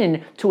walk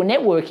in to a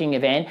networking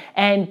event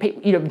and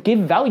give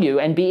value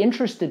and be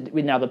interested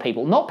in other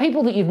people. Not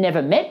people that you've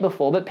never met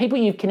before, but people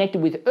you've connected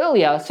with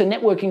earlier. So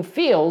networking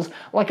feels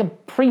like a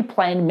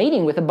pre-planned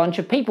meeting with a bunch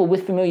of people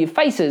with familiar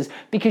faces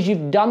because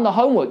you've done the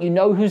homework, you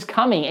know who's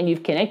coming and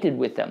you've connected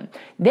with them.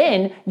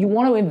 Then you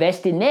want to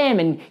invest in them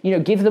and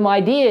give them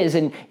ideas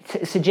and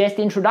suggest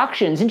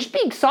introductions and just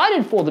be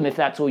excited for them if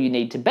that's all you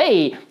need to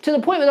be, to the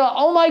point where they're like,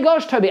 oh my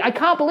gosh, Toby, I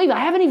can't believe I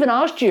haven't even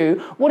asked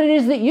you what it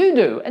is that you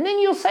do. And then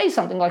you'll say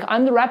something like,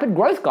 I'm the rapid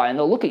growth guy, and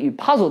they'll look at you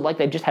puzzled like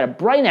they've just had a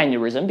brain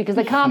aneurysm because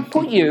they can't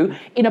put you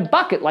in a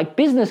bucket like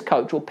business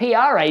coach or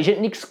PR agent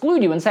and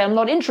exclude you and say, I'm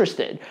not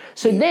interested.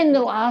 So then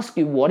they'll ask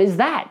you, what is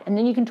that? And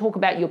then you can talk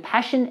about your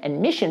passion and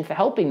mission for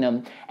helping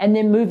them and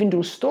then move into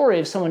a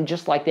story of someone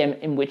just like them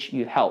in which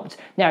you helped.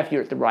 Now, if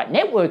you're at the right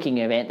networking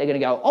event, they're going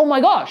to go, oh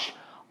my gosh,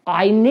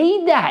 I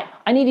need that.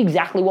 I need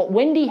exactly what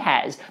Wendy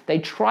has. They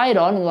try it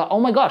on and like, oh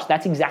my gosh,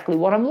 that's exactly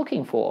what I'm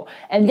looking for.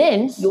 And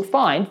then you'll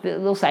find that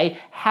they'll say,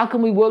 how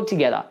can we work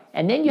together?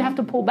 And then you have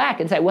to pull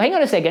back and say, well, hang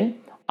on a second.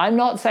 I'm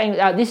not saying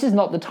this is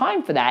not the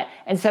time for that,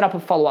 and set up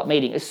a follow-up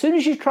meeting. As soon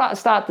as you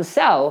start to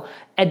sell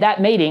at that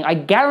meeting, I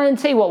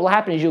guarantee what will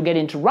happen is you'll get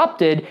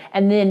interrupted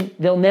and then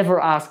they'll never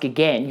ask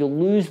again. You'll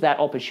lose that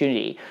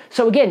opportunity.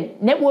 So again,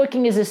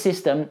 networking is a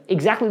system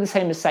exactly the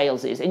same as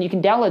sales is. And you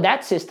can download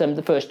that system,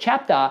 the first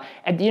chapter,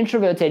 at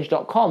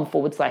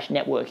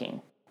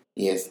theintrovertsedge.com/networking.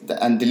 Yes,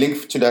 and the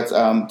link to that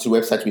to the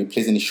website will be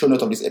placed in the show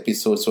note of this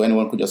episode so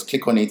anyone could just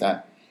click on it and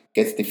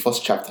get the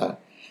first chapter.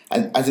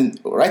 And as in,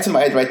 right in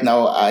my head right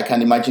now, I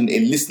can imagine a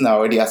listener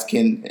already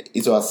asking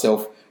it to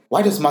herself,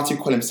 why does Matthew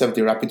call himself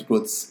the rapid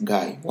growth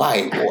guy?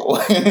 Why?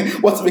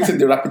 What makes him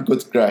the rapid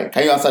growth guy?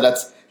 Can you answer that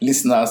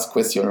listener's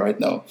question right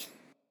now?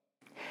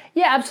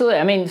 Yeah,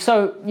 absolutely.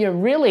 So,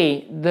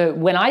 really,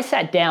 when I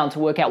sat down to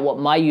work out what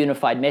my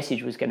unified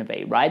message was going to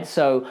be, right?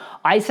 So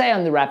I say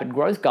I'm the rapid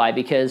growth guy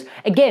because,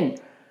 again,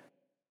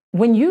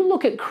 when you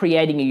look at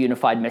creating a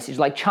unified message,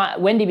 like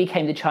Wendy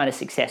became the China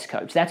success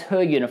coach, that's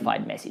her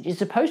unified message. It's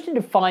supposed to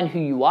define who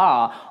you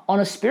are on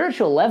a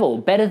spiritual level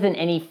better than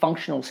any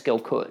functional skill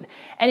could.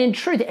 And in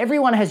truth,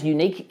 everyone has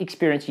unique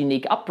experience,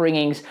 unique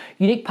upbringings,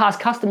 unique past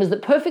customers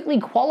that perfectly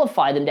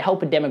qualify them to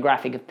help a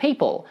demographic of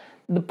people.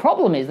 The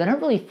problem is they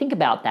don't really think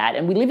about that.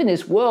 And we live in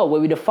this world where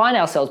we define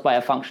ourselves by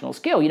a functional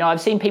skill. I've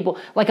seen people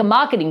like a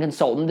marketing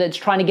consultant that's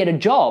trying to get a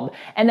job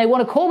and they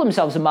want to call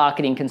themselves a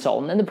marketing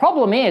consultant. And the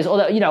problem is, I'm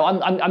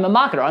a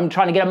marketer, I'm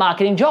trying to get a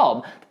marketing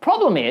job.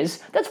 Problem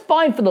is, that's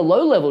fine for the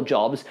low-level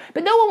jobs,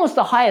 but no one wants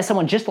to hire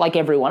someone just like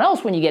everyone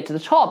else when you get to the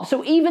top.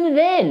 So even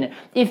then,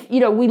 if,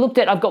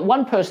 I've got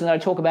one person that I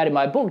talk about in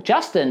my book,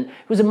 Justin, who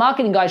was a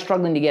marketing guy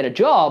struggling to get a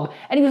job,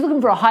 and he was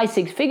looking for a high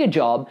six-figure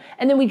job,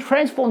 and then we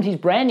transformed his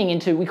branding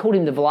into, we called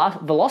him the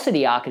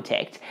velocity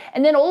architect,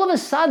 and then all of a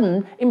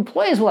sudden,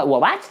 employers were like,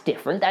 well, that's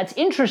different, that's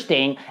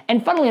interesting,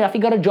 and funnily enough, he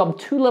got a job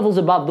 2 levels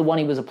above the one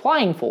he was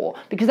applying for,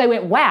 because they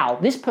went, wow,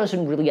 this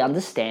person really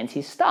understands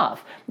his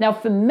stuff. Now,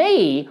 for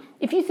me,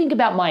 if you think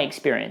about my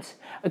experience,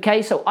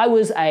 okay, so I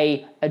was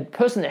a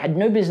person that had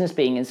no business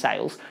being in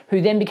sales,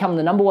 who then became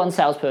the number 1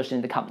 salesperson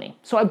in the company.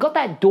 So I've got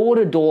that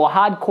door-to-door,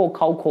 hardcore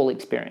cold call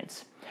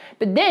experience.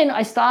 But then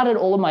I started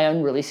all of my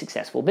own really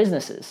successful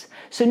businesses.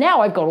 So now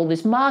I've got all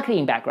this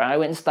marketing background. I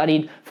went and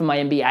studied for my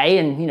MBA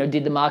and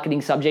did the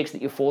marketing subjects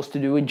that you're forced to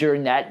do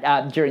during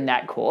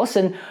that course.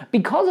 And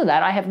because of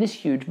that, I have this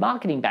huge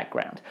marketing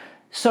background.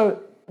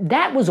 So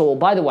that was all,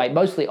 by the way,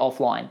 mostly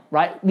offline,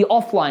 right? The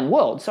offline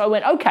world. So I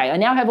went, okay, I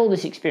now have all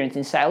this experience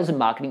in sales and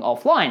marketing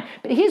offline.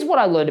 But here's what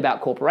I learned about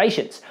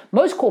corporations.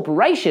 Most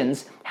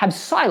corporations have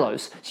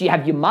silos. So you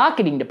have your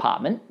marketing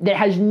department that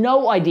has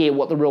no idea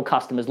what the real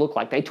customers look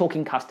like. They talk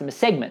in customer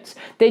segments.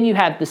 Then you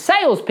have the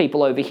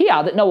salespeople over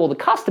here that know all the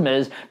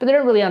customers, but they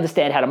don't really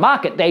understand how to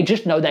market. They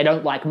just know they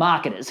don't like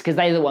marketers because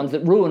they're the ones that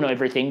ruin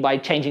everything by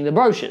changing the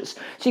brochures.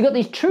 So you've got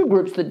these 2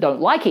 groups that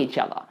don't like each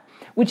other,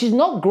 which is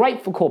not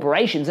great for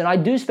corporations. And I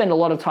do spend a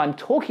lot of time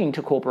talking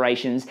to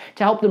corporations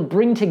to help them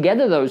bring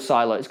together those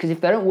silos. Because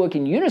if they don't work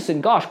in unison,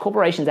 gosh,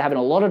 corporations are having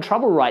a lot of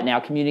trouble right now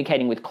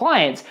communicating with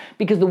clients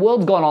because the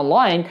world's gone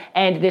online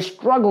and they're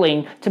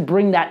struggling to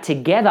bring that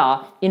together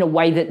in a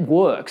way that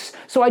works.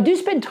 So I do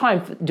spend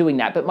time doing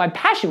that, but my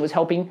passion was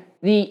helping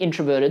the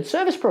introverted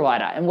service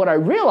provider. And what I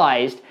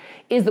realized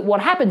is that what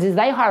happens is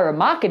they hire a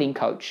marketing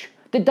coach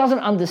that doesn't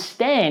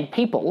understand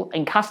people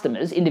and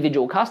customers,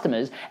 individual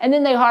customers, and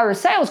then they hire a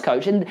sales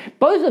coach, and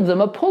both of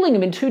them are pulling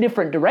them in 2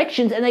 different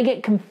directions, and they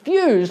get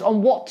confused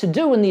on what to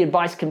do, and the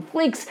advice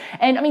conflicts.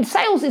 And I mean,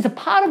 sales is a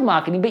part of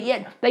marketing, but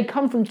yet they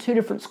come from 2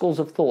 different schools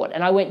of thought.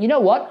 And I went, you know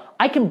what?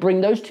 I can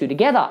bring those 2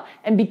 together.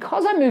 And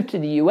because I moved to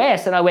the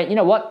US, and I went, you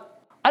know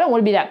what? I don't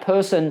want to be that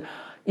person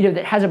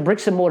that has a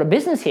bricks and mortar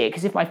business here,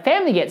 because if my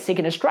family gets sick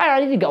in Australia, I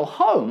need to go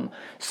home.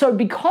 So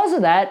because of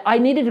that, I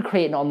needed to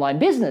create an online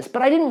business,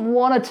 but I didn't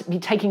want to be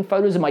taking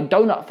photos of my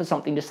donut for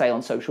something to say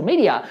on social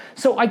media.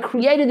 So I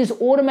created this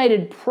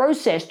automated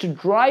process to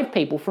drive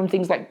people from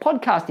things like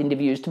podcast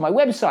interviews to my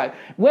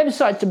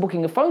websites to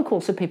booking a phone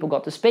call so people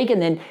got to speak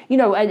and then,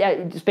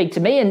 speak to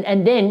me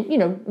and then,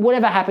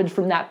 whatever happens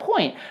from that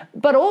point.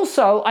 But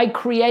also I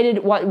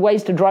created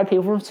ways to drive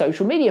people from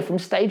social media, from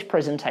stage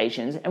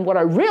presentations. And what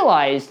I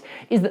realized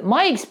is that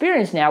my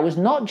experience now was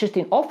not just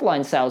in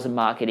offline sales and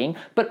marketing,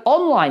 but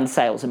online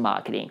sales and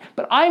marketing.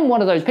 But I'm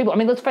one of those people, I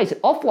mean, let's face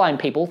it, offline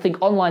people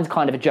think online's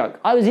kind of a joke.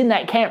 I was in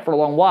that camp for a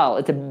long while.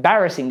 It's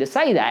embarrassing to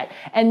say that.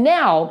 And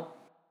now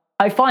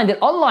I find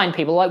that online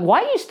people are like,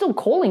 why are you still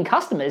calling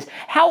customers?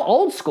 How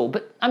old school?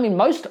 But I mean,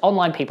 most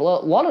online people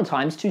are a lot of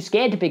times too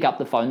scared to pick up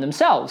the phone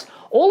themselves.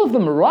 All of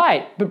them are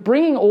right, but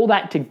bringing all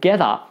that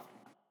together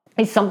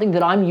is something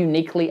that I'm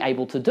uniquely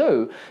able to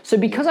do. So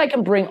because I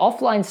can bring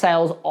offline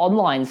sales,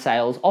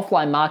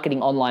 offline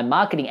marketing, online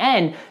marketing,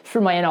 and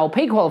through my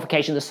NLP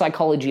qualification, the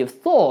psychology of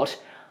thought,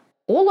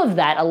 all of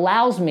that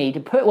allows me to,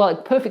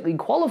 it perfectly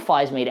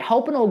qualifies me to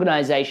help an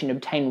organization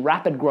obtain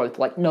rapid growth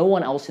like no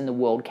one else in the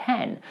world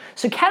can.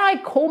 So can I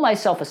call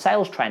myself a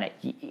sales trainer?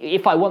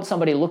 If I want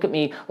somebody to look at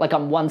me like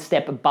I'm one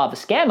step above a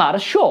scam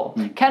artist, sure.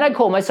 Can I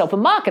call myself a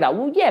marketer?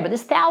 Well, yeah, but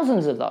there's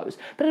thousands of those.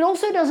 But it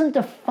also doesn't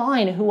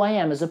define who I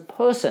am as a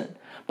person.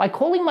 By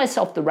calling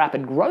myself the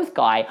rapid growth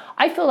guy,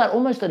 I feel that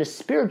almost at a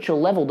spiritual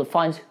level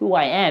defines who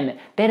I am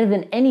better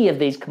than any of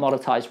these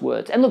commoditized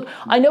words. And look,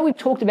 I know we've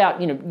talked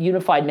about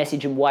unified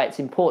message and why it's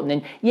important.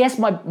 And yes,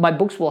 my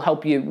books will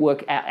help you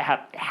work out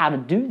how to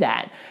do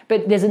that.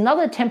 But there's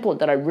another template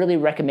that I really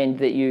recommend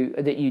that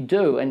you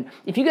do. And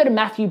if you go to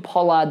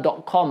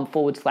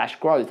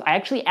matthewpollard.com/growth, I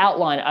actually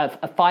outline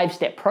a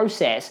 5-step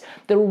process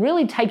that will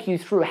really take you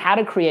through how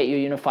to create your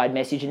unified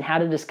message and how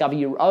to discover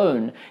your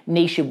own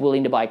niche of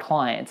willing to buy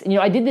clients. And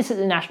I did this at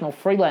the National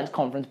Freelance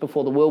Conference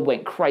before the world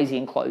went crazy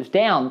and closed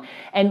down.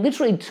 And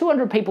literally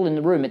 200 people in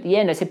the room at the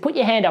end, I said, put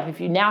your hand up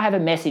if you now have a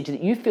message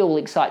that you feel will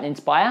excite and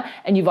inspire,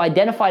 and you've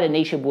identified a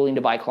niche of willing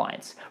to buy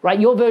clients, right?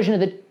 Your version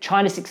of the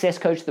China success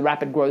coach, the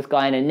rapid growth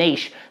guy, and a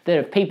niche that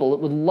of people that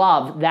would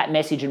love that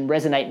message and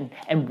resonate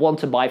and want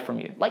to buy from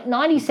you. Like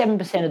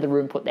 97% of the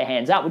room put their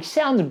hands up, which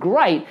sounds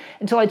great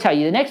until I tell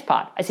you the next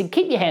part. I said,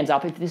 keep your hands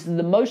up if this is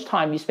the most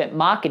time you spent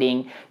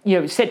marketing,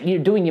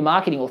 doing your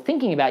marketing or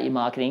thinking about your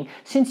marketing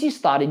since you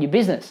started your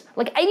business.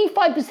 Like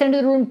 85%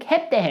 of the room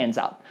kept their hands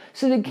up.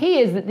 So the key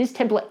is that this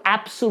template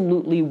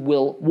absolutely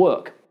will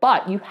work.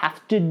 but you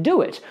have to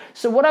do it.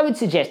 So what I would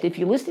suggest, if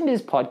you're listening to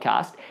this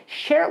podcast,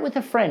 share it with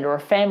a friend or a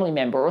family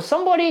member or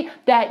somebody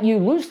that you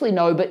loosely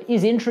know but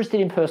is interested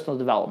in personal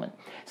development.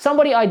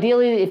 Somebody,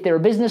 ideally, if they're a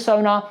business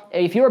owner,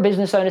 if you're a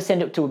business owner,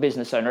 send it to a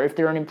business owner. If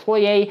you're an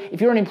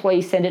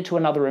employee, send it to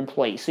another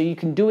employee. So you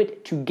can do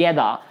it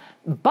together.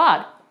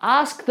 But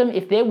ask them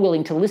if they're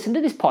willing to listen to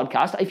this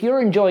podcast. If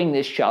you're enjoying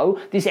this show,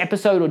 this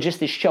episode, or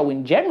just this show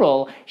in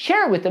general,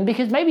 share it with them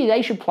because maybe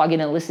they should plug in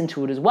and listen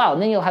to it as well.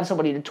 And then you'll have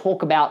somebody to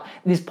talk about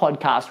this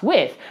podcast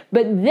with.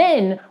 But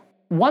then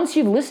once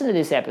you've listened to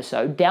this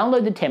episode,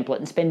 download the template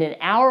and spend an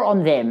hour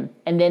on them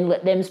and then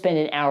let them spend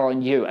an hour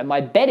on you. And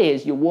my bet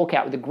is you'll walk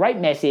out with a great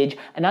message,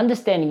 an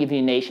understanding of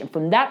your niche. And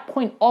from that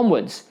point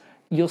onwards,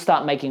 you'll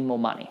start making more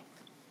money.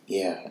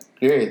 Yeah,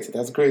 great.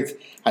 That's great.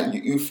 And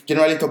you've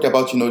generally talked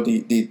about,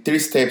 the 3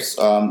 steps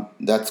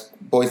that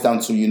boils down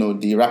to,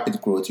 the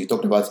rapid growth. You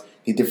talked about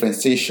the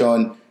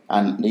differentiation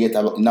and yet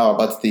now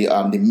about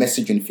the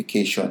message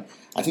unification.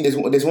 I think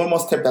there's one more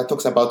step that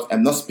talks about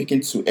not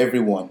speaking to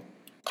everyone.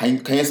 Can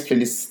you explain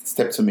this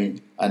step to me?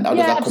 And how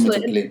does that come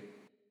into play?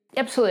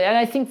 Absolutely. And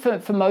I think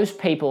for most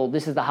people,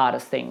 this is the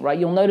hardest thing, right?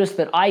 You'll notice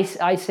that I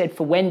said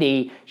for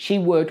Wendy, she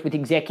worked with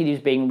executives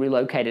being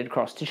relocated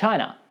across to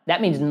China. That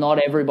means not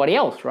everybody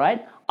else,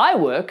 right? I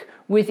work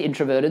with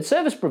introverted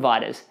service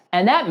providers,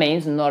 and that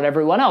means not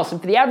everyone else. And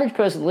for the average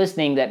person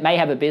listening that may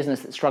have a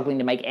business that's struggling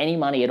to make any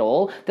money at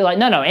all, they're like,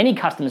 no, any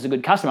customer's a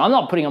good customer. I'm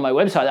not putting on my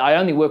website that I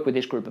only work with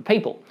this group of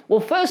people. Well,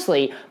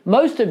 firstly,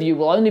 most of you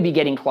will only be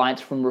getting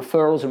clients from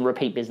referrals and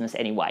repeat business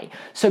anyway.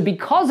 So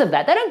because of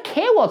that, they don't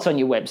care what's on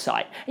your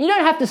website. And you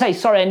don't have to say,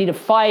 sorry, I need to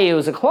fire you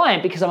as a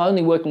client because I'm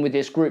only working with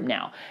this group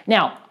now.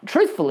 Now,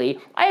 truthfully,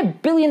 I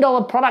have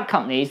billion-dollar product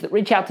companies that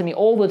reach out to me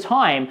all the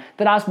time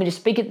that ask me to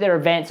speak at their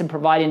events and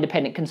provide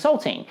independent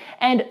consulting.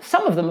 And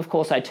some of them, of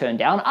course, I turn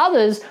down.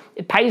 Others,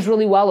 it pays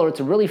really well or it's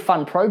a really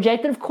fun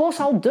project, and of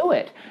course I'll do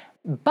it.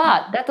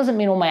 But that doesn't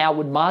mean all my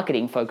outward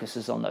marketing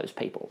focuses on those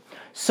people.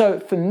 So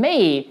for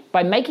me,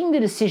 by making the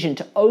decision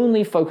to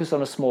only focus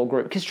on a small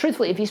group, because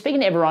truthfully, if you're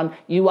speaking to everyone,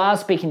 you are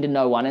speaking to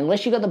no one.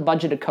 Unless you got the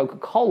budget of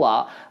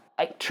Coca-Cola,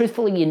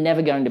 truthfully, you're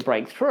never going to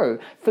break through.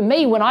 For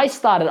me, when I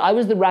started, I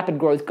was the rapid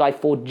growth guy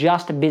for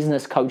just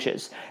business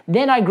coaches.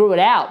 Then I grew it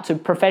out to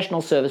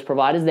professional service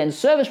providers, then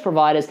service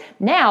providers.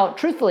 Now,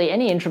 truthfully,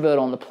 any introvert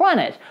on the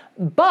planet.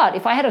 But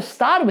if I had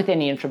started with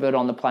any introvert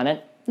on the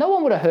planet, no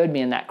one would have heard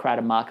me in that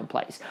crowded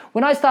marketplace.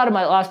 When I started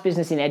my last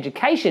business in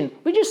education,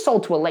 we just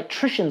sold to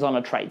electricians on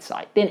a trade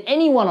site, then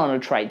anyone on a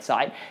trade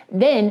site.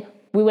 Then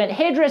we went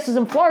hairdressers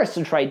and florists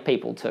to trade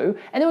people to.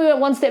 And then we went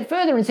one step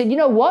further and said, you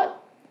know what?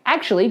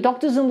 Actually,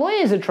 doctors and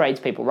lawyers are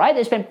tradespeople, right?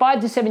 They spent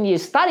 5 to 7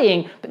 years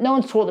studying, but no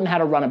one's taught them how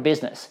to run a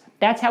business.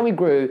 That's how we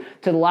grew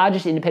to the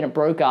largest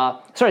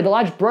the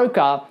largest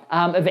broker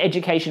of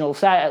educational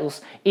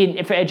sales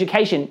for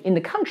education in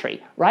the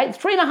country, right?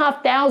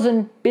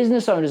 3,500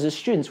 business owners as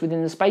students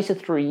within the space of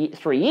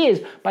three years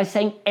by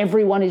saying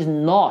everyone is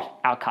not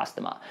our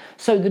customer.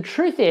 So the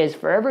truth is,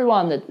 for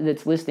everyone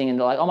that's listening and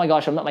they're like, oh my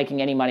gosh, I'm not making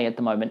any money at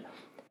the moment,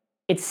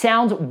 it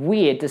sounds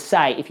weird to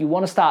say if you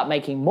want to start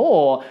making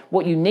more,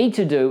 what you need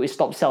to do is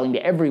stop selling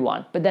to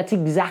everyone. But that's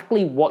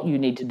exactly what you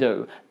need to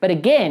do. But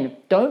again,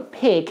 don't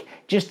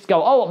just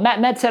go, oh,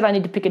 Matt said I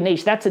need to pick a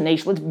niche. That's a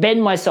niche. Let's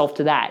bend myself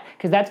to that,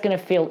 because that's going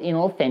to feel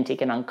inauthentic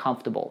and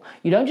uncomfortable.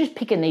 You don't just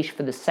pick a niche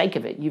for the sake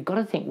of it. You've got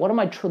to think, what am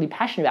I truly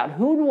passionate about?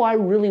 Who do I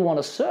really want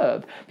to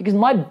serve? Because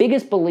my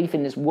biggest belief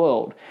in this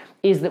world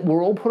is that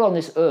we're all put on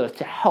this earth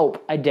to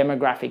help a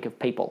demographic of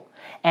people.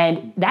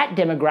 And that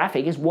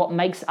demographic is what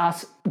makes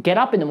us get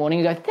up in the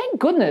morning and go, thank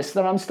goodness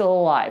that I'm still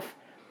alive.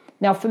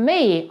 Now, for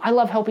me, I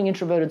love helping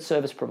introverted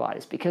service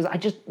providers because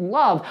these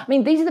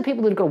are the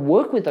people that have got to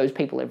work with those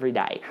people every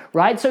day,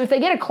 right? So if they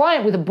get a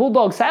client with a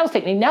bulldog sales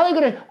technique, now they've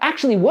got to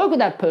actually work with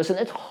that person.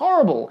 It's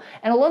horrible.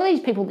 And a lot of these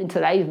people in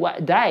today's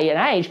day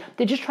and age,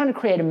 they're just trying to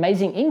create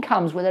amazing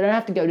incomes where they don't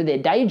have to go to their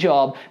day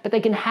job, but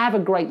they can have a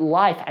great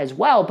life as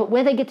well, but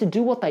where they get to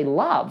do what they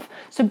love.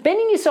 So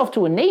bending yourself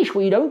to a niche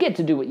where you don't get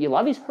to do what you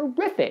love is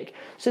horrific.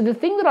 So the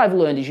thing that I've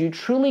learned is you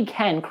truly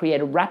can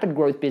create a rapid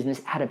growth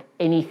business out of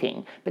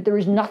anything, but there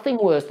is nothing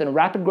worse than a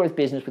rapid growth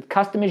business with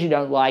customers you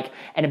don't like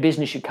and a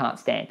business you can't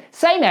stand.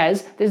 Same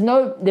as there's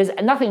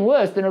nothing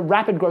worse than a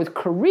rapid growth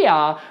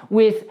career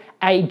with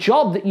a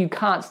job that you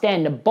can't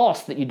stand, a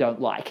boss that you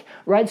don't like,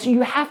 right? So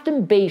you have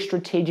to be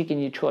strategic in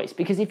your choice,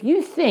 because if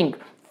you think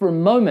for a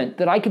moment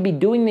that I could be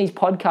doing these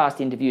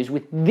podcast interviews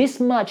with this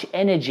much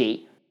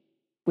energy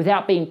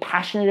without being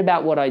passionate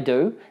about what I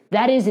do,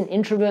 that is an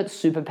introvert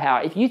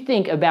superpower. If you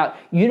think about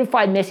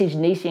unified message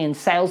niching and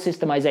sales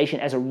systemization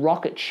as a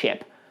rocket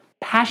ship,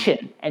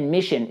 passion and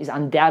mission is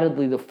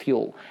undoubtedly the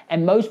fuel.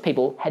 And most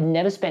people had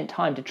never spent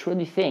time to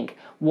truly think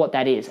what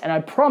that is. And I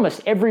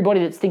promise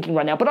everybody that's thinking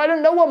right now, but I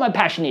don't know what my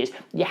passion is,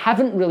 you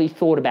haven't really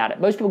thought about it.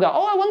 Most people go,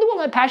 oh, I wonder what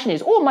my passion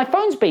is. Oh, my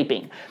phone's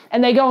beeping.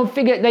 And they go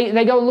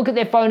and look at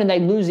their phone and they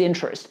lose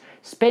interest.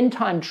 Spend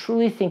time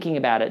truly thinking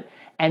about it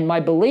And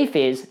my belief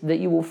is that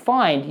you will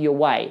find your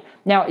way.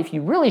 Now, if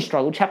you really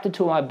struggle, chapter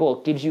 2 of my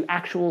book gives you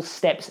actual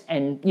steps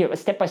and a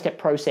step-by-step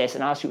process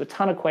and asks you a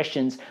ton of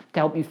questions to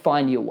help you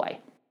find your way.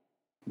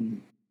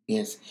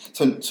 Yes.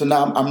 So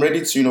now I'm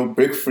ready to,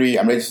 break free.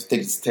 I'm ready to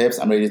take steps.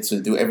 I'm ready to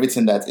do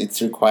everything that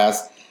it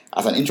requires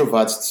as an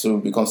introvert to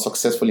become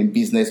successful in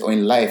business or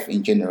in life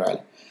in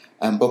general.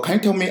 But can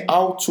you tell me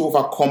how to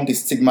overcome the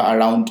stigma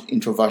around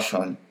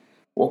introversion?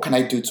 What can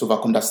I do to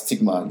overcome that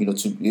stigma,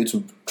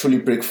 to truly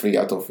break free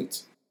out of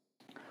it?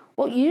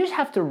 Well, you just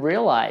have to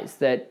realize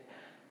that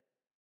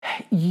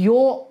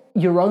you're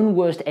your own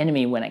worst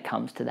enemy when it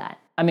comes to that.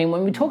 I mean,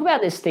 when we talk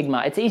about this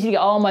stigma, it's easy to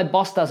go, oh, my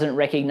boss doesn't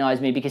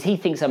recognize me because he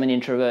thinks I'm an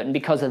introvert, and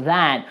because of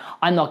that,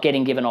 I'm not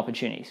getting given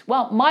opportunities.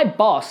 Well, my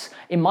boss,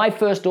 in my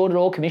first audit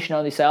or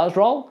commission-only sales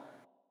role,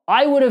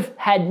 I would have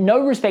had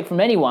no respect from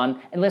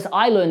anyone unless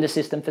I learned the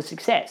system for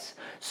success.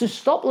 So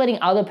stop letting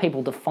other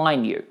people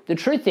define you. The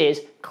truth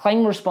is,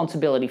 claim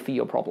responsibility for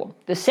your problem.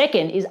 The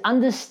second is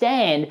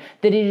understand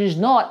that it is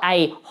not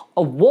a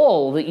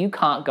wall that you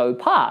can't go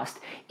past.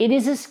 It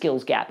is a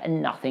skills gap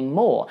and nothing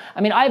more.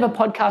 I mean, I have a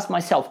podcast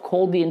myself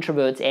called The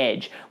Introvert's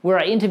Edge, where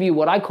I interview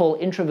what I call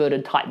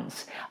introverted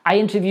titans. I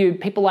interview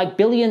people like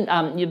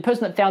the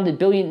person that founded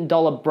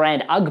billion-dollar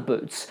brand UGG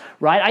boots,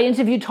 right? I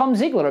interview Tom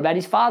Ziglar about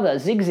his father,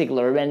 Zig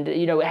Ziglar,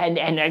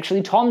 and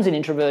actually Tom's an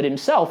introvert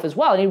himself as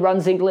well, and he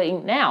runs Ziglar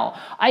Inc. now.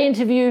 I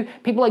interview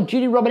people like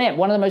Judy Robinette,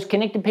 one of the most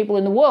connected people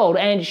in the world,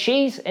 and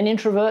she's an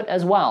introvert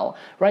as well,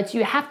 right? So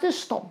you have to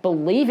stop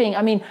believing.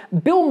 I mean,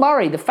 Bill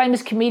Murray, the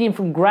famous comedian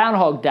from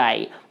Groundhog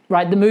Day,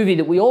 right? The movie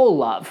that we all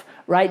love,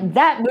 right?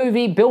 That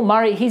movie, Bill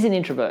Murray, he's an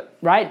introvert,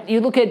 right? You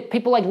look at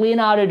people like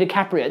Leonardo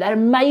DiCaprio, that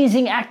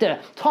amazing actor,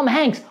 Tom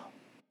Hanks,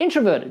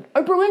 introverted.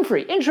 Oprah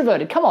Winfrey,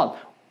 introverted. Come on.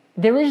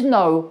 There is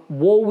no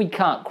wall we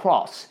can't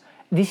cross.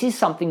 This is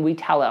something we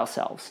tell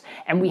ourselves,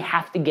 and we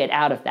have to get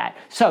out of that.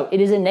 So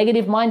it is a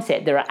negative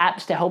mindset. There are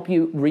apps to help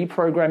you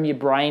reprogram your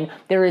brain.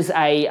 There is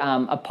a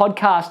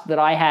podcast that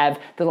I have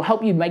that will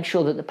help you make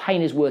sure that the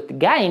pain is worth the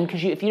gain,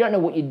 because if you don't know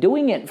what you're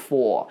doing it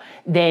for,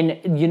 then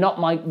you're not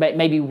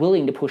maybe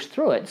willing to push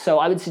through it. So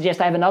I would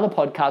suggest I have another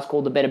podcast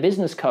called The Better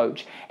Business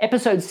Coach.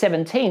 Episode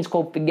 17 is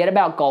called Forget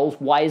About Goals,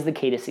 Why is the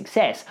Key to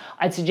Success?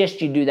 I'd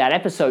suggest you do that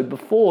episode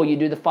before you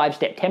do the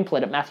 5-step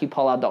template at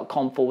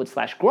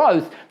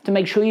matthewpollard.com/growth to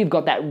make sure you've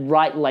got that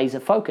right laser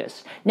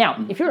focus.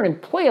 Now, if you're an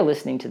employer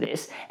listening to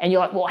this and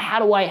you're like, well, how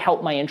do I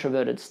help my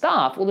introverted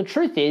staff? Well, the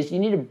truth is you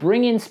need to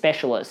bring in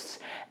specialists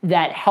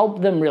that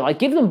help them realize,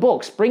 give them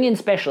books, bring in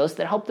specialists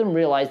that help them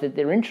realize that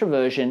their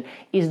introversion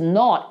is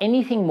not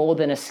anything more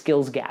than a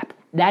skills gap.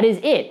 That is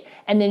it.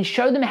 And then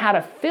show them how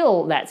to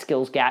fill that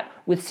skills gap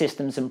with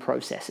systems and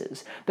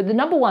processes. But the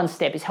number one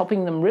step is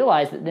helping them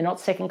realize that they're not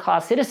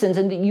second-class citizens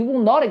and that you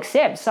will not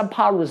accept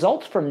subpar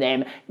results from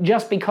them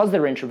just because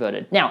they're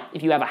introverted. Now,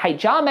 if you have a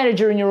HR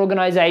manager in your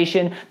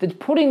organization that's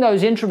putting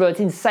those introverts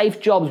in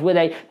safe jobs where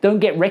they don't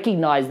get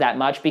recognized that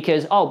much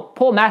because, oh,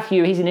 poor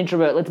Matthew, he's an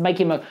introvert, let's make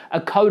him a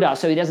coder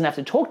so he doesn't have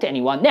to talk to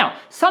anyone. Now,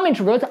 some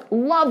introverts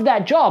love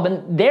that job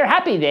and they're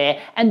happy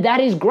there, and that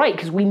is great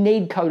because we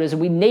need coders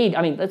and we need,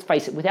 I mean, let's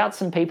face it, without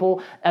some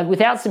people,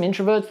 without some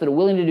introverts that are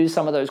willing to do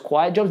some of those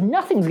quiet jobs,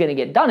 nothing's going to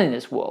get done in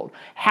this world.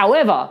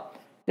 However,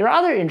 there are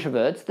other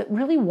introverts that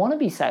really want to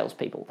be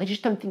salespeople. They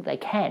just don't think they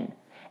can.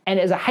 And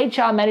as a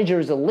HR manager,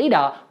 as a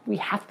leader, we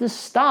have to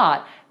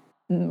start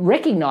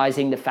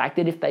recognizing the fact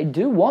that if they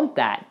do want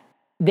that,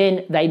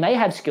 then they may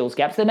have skills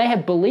gaps, they may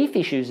have belief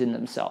issues in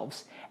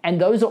themselves. And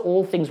those are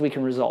all things we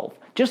can resolve.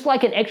 Just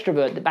like an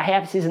extrovert that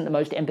perhaps isn't the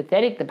most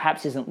empathetic, that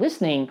perhaps isn't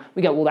listening,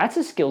 we go, well, that's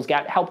a skills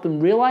gap. Help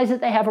them realize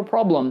that they have a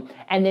problem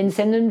and then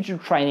send them to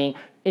training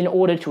in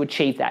order to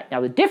achieve that. Now,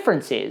 the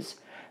difference is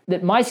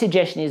that my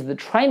suggestion is the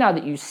trainer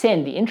that you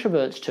send the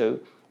introverts to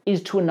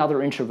is to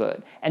another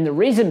introvert. And the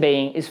reason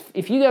being is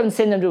if you go and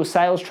send them to a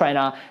sales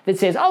trainer that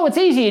says, oh, it's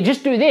easier,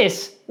 just do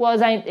this. Well,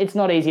 it's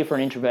not easier for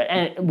an introvert.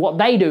 And what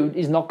they do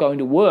is not going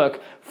to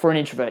work for an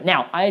introvert.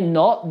 Now, I am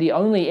not the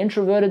only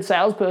introverted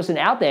salesperson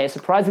out there.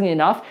 Surprisingly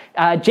enough,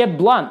 Jeb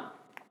Blunt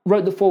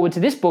wrote the foreword to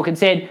this book and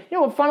said, you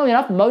know what, funnily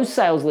enough, most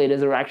sales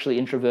leaders are actually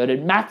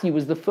introverted. Matthew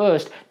was the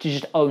first to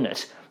just own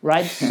it,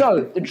 right?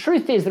 So the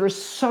truth is there are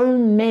so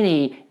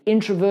many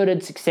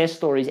introverted success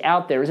stories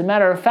out there. As a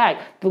matter of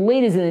fact, the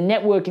leaders in the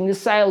networking, the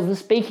sales, the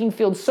speaking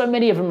field, so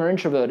many of them are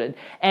introverted.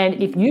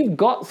 And if you've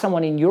got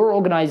someone in your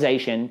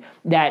organization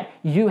that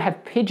you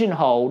have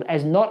pigeonholed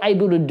as not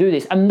able to do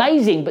this,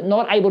 amazing, but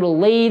not able to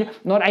lead,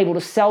 not able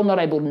to sell, not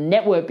able to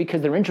network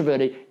because they're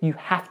introverted, you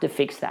have to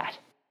fix that.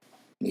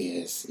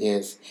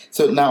 Yes.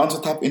 So now I want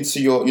to tap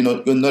into your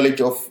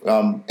knowledge of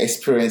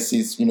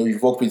experiences.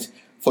 You've worked with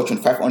Fortune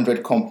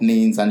 500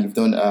 companies, and you've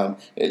done.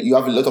 You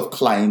have a lot of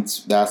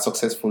clients that are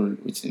successful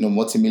with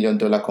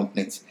multi-million-dollar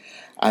companies,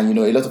 and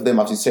a lot of them,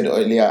 as you said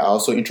earlier, are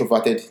also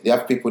introverted. They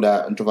have people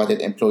that are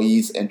introverted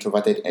employees,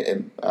 introverted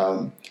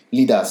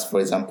leaders, for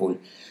example.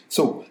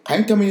 So can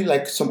you tell me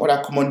like some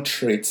other common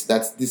traits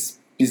that these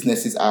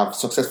businesses have,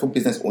 successful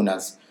business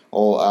owners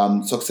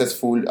or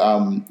successful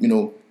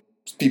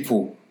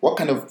people? What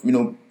kind of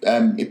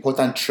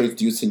important traits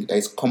do you think that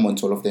is common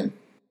to all of them?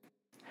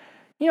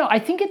 I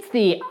think it's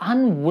the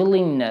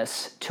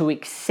unwillingness to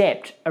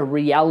accept a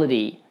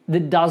reality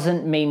that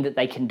doesn't mean that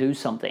they can do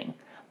something.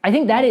 I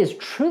think that is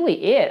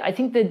truly it. I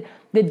think that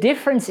the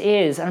difference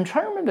is, and I'm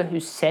trying to remember who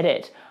said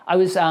it. I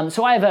was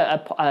so I have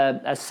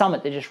a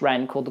summit that just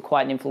ran called the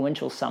Quiet and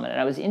Influential Summit, and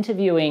I was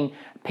interviewing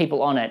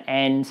people on it,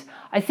 and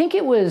I think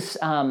it was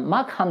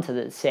Mark Hunter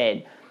that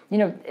said,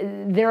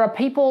 there are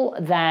people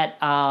that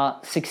are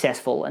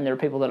successful and there are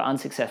people that are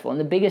unsuccessful, and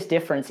the biggest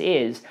difference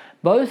is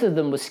both of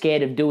them were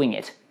scared of doing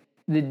it.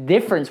 The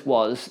difference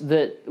was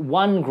that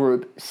one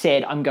group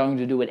said, I'm going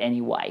to do it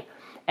anyway.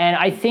 And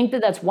I think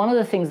that that's one of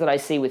the things that I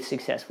see with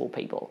successful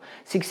people.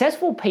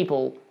 Successful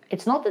people,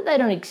 it's not that they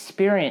don't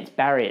experience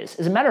barriers.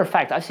 As a matter of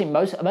fact, I've seen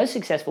most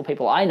successful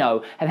people I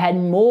know have had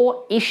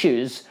more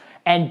issues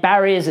and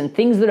barriers and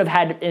things that have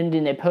happened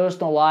in their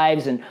personal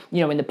lives and,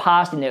 in the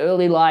past, in their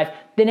early life,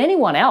 than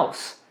anyone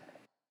else.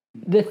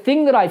 The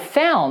thing that I've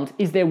found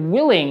is they're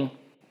willing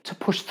to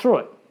push through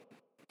it.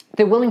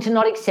 They're willing to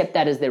not accept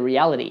that as their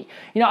reality.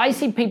 I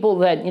see people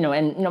that, and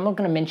I'm not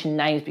going to mention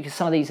names because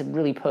some of these are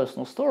really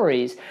personal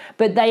stories,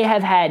 but they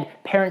have had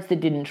parents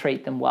that didn't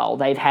treat them well.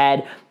 They've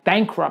had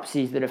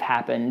bankruptcies that have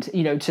happened,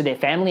 to their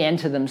family and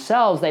to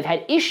themselves. They've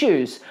had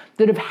issues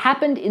that have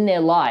happened in their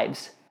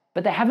lives,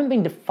 but they haven't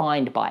been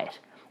defined by it.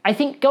 I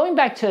think going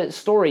back to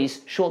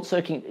stories,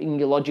 short-circuiting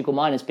your logical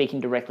mind and speaking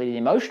directly to the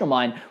emotional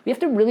mind, we have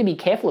to really be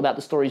careful about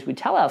the stories we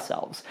tell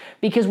ourselves,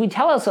 because we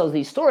tell ourselves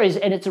these stories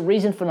and it's a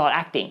reason for not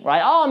acting,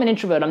 right? Oh, I'm an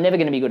introvert, I'm never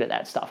going to be good at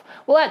that stuff.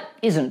 Well, that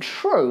isn't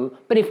true,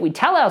 but if we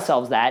tell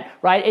ourselves that,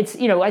 right, it's,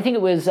 I think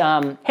it was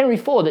Henry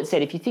Ford that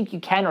said, if you think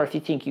you can or if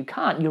you think you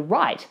can't, you're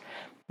right.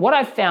 What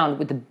I've found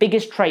with the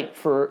biggest trait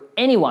for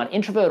anyone,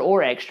 introvert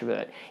or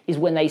extrovert, is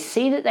when they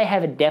see that they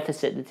have a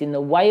deficit that's in the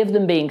way of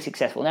them being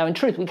successful. Now, in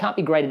truth, we can't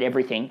be great at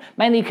everything,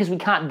 mainly because we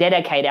can't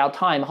dedicate our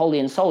time wholly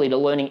and solely to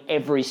learning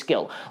every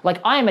skill.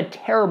 Like, I am a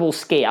terrible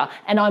skier,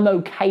 and I'm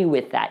okay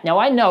with that. Now,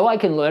 I know I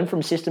can learn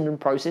from system and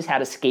process how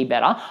to ski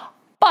better,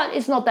 but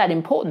it's not that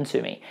important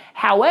to me.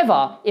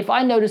 However, if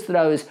I noticed that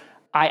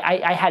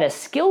I had a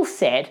skill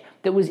set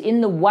that was in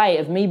the way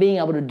of me being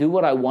able to do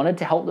what I wanted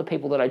to help the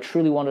people that I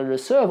truly wanted to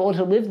serve or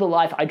to live the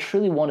life I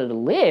truly wanted to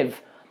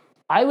live,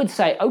 I would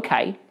say,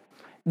 okay,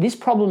 this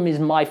problem is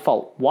my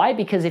fault. Why?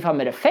 Because if I'm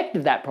at effect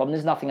of that problem,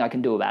 there's nothing I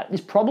can do about it. This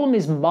problem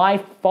is my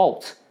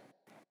fault.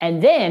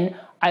 And then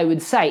I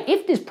would say,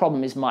 if this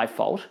problem is my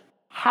fault,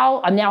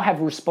 how I now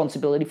have a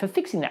responsibility for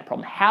fixing that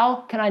problem.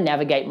 How can I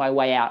navigate my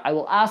way out? I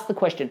will ask the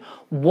question,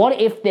 what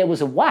if there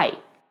was a way?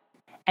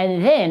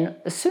 And then,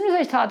 as soon as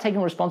I start taking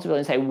responsibility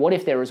and say, what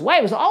if there was a way?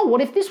 It was, oh,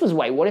 what if this was a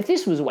way? What if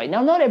this was a way?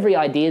 Now, not every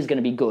idea is going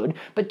to be good,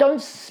 but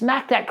don't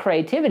smack that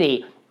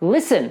creativity.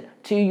 Listen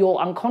to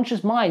your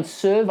unconscious mind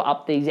serve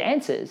up these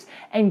answers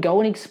and go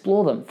and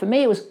explore them. For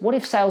me, it was, what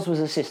if sales was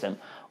a system?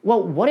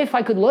 Well, what if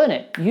I could learn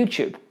it?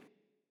 YouTube.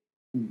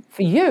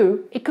 For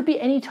you, it could be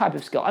any type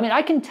of skill. I mean,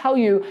 I can tell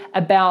you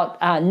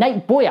about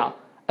Nate Boyer,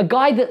 a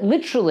guy that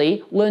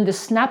literally learned to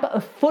snap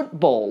a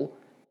football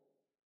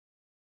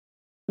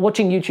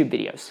watching YouTube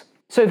videos.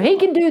 So if he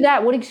can do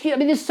that,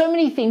 there's so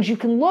many things you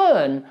can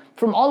learn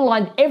from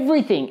online.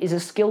 Everything is a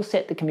skill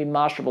set that can be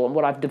masterable. And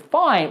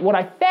what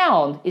I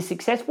found is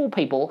successful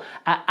people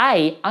are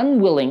A,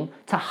 unwilling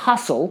to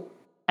hustle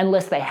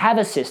unless they have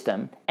a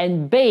system,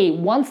 and B,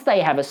 once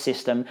they have a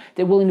system,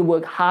 they're willing to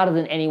work harder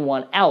than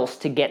anyone else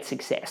to get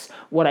success.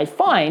 What I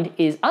find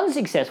is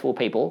unsuccessful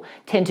people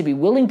tend to be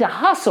willing to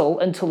hustle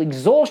until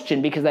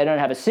exhaustion because they don't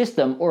have a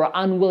system, or are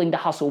unwilling to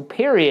hustle,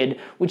 period,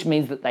 which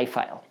means that they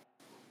fail.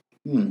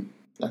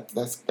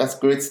 That's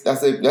great.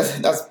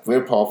 That's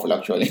very powerful,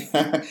 actually.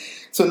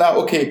 So now,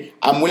 okay,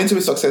 I'm willing to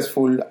be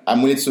successful.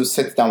 I'm willing to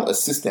set down a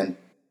system.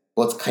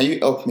 But can you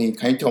help me?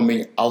 Can you tell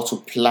me how to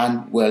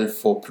plan well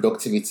for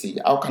productivity?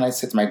 How can I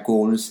set my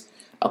goals?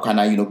 How can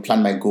I,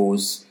 plan my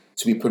goals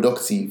to be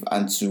productive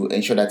and to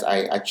ensure that I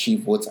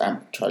achieve what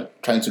I'm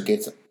trying to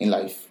get in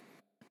life?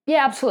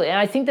 Yeah, absolutely. And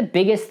I think the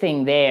biggest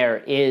thing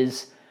there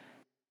is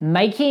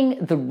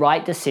making the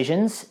right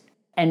decisions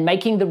and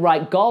making the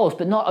right goals,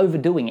 but not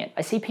overdoing it.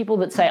 I see people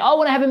that say, I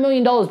want to have $1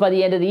 million by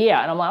the end of the year.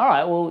 And I'm like, all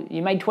right, well,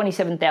 you made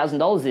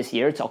 $27,000 this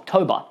year. It's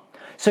October.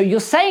 So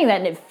you're saying that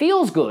and it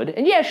feels good.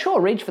 And yeah,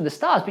 sure, reach for the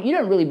stars, but you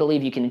don't really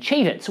believe you can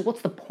achieve it. So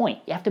what's the point?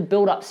 You have to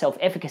build up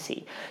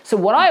self-efficacy. So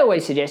what I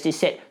always suggest is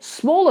set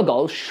smaller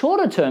goals,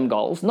 shorter term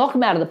goals, knock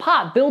them out of the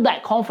park, build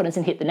that confidence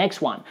and hit the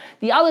next one.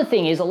 The other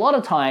thing is a lot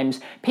of times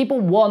people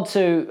want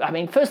to,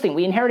 first thing,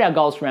 we inherit our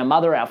goals from our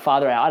mother, our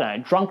father, our,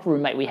 drunk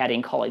roommate we had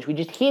in college. We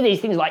just hear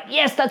these things like,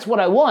 yes, that's what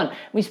I want.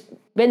 We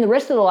spend the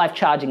rest of the life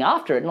charging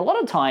after it. And a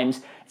lot of times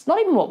it's not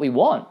even what we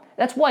want.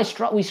 That's why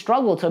we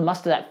struggle to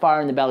muster that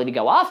fire in the belly to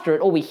go after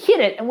it, or we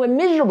hit it and we're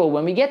miserable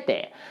when we get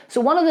there.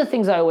 So one of the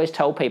things I always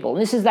tell people,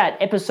 and this is that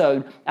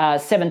episode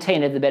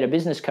 17 of The Better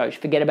Business Coach,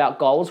 Forget About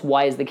Goals,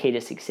 Why is the Key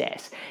to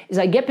Success, is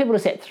I get people to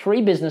set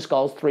 3 business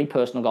goals, 3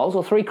 personal goals,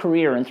 or 3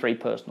 career and 3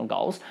 personal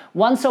goals.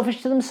 One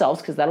selfish to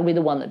themselves, because that'll be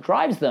the one that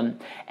drives them.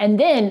 And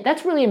then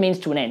that's really a means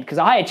to an end, because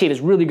a high achiever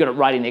is really good at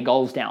writing their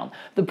goals down.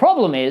 The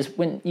problem is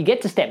when you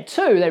get to step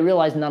 2, they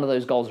realize none of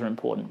those goals are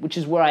important, which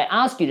is where I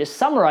ask you to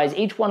summarize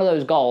each one of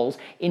those goals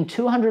in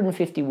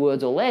 250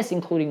 words or less,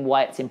 including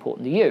why it's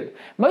important to you.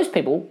 Most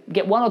people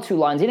get 1 or 2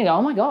 lines in and go,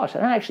 oh my gosh, I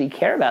don't actually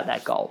care about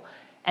that goal.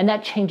 And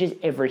that changes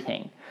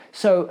everything.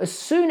 So as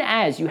soon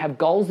as you have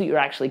goals that you're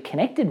actually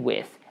connected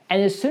with,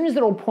 and as soon as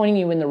they're all pointing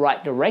you in the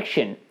right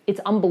direction, it's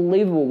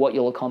unbelievable what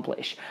you'll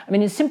accomplish. I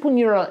mean, in simple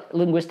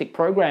neuro-linguistic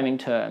programming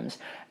terms,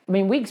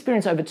 we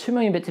experience over 2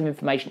 million bits of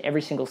information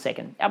every single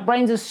second. Our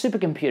brain's a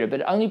supercomputer, but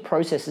it only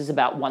processes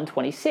about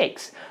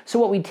 126. So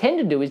what we tend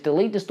to do is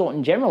delete, distort,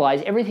 and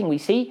generalize everything we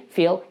see,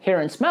 feel, hear,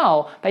 and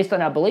smell based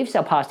on our beliefs,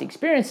 our past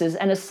experiences,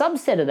 and a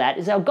subset of that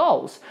is our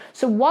goals.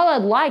 So while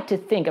I'd like to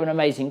think I'm an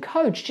amazing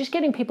coach, just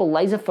getting people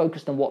laser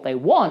focused on what they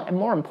want, and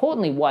more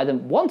importantly, why they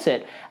want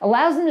it,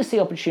 allows them to see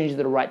opportunities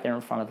that are right there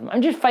in front of them.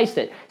 And just face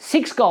it,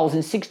 6 goals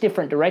in 6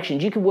 different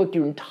directions. You could work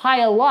your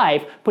entire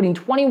life putting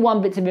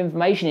 21 bits of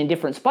information in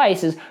different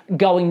spaces,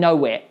 going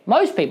nowhere.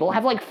 Most people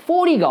have like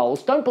 40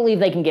 goals, don't believe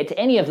they can get to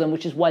any of them,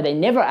 which is why they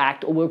never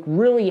act or work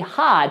really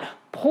hard,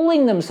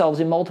 pulling themselves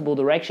in multiple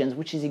directions,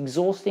 which is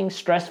exhausting,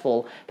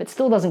 stressful, but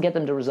still doesn't get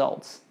them to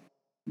results.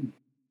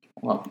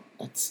 Wow,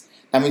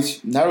 that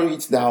means narrow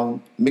it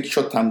down, make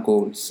short-term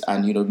goals,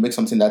 and make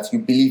something that you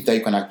believe that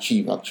you can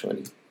achieve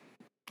actually.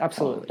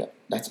 Absolutely.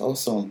 That's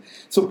awesome.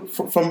 So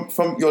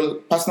from your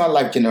personal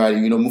life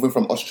generally, moving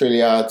from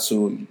Australia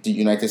to the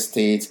United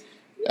States,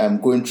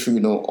 going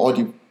through all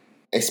the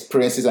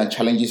experiences and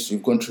challenges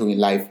you've gone through in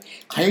life,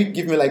 can you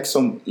give me like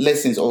some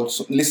lessons, or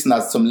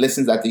listeners some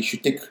lessons that they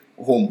should take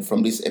home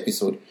from this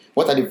episode?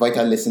 What are the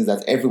vital lessons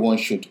that everyone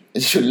should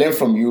learn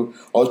from you,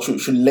 or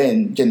should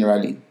learn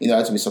generally in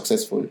order to be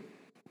successful?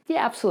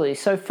 Yeah, absolutely.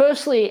 So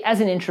firstly,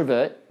 as an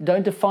introvert,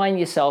 don't define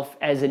yourself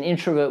as an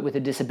introvert with a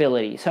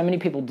disability. So many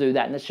people do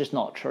that, and that's just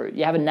not true.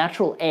 You have a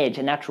natural edge,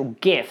 a natural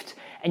gift,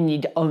 and you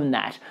need to own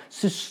that.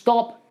 So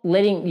stop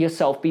letting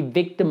yourself be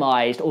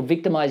victimized or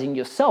victimizing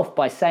yourself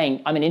by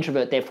saying, I'm an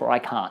introvert, therefore I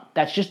can't.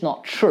 That's just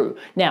not true.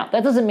 Now,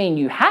 that doesn't mean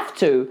you have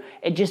to.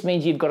 It just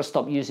means you've got to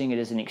stop using it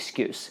as an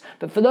excuse.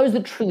 But for those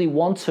that truly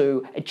want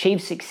to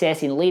achieve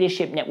success in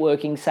leadership,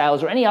 networking,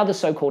 sales, or any other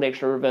so-called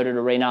extroverted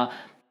arena,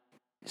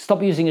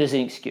 stop using it as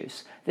an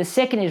excuse. The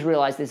second is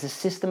realize there's a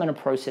system and a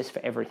process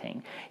for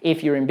everything.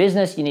 If you're in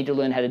business, you need to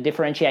learn how to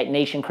differentiate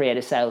niche and create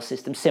a sales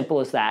system. Simple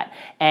as that.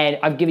 And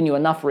I've given you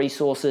enough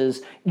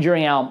resources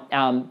during our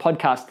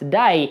podcast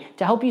today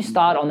to help you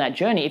start on that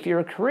journey. If you're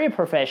a career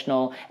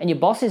professional and your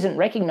boss isn't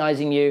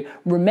recognizing you,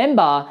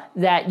 remember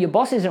that your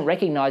boss isn't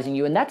recognizing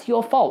you, and that's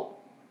your fault,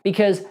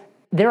 because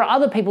there are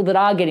other people that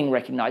are getting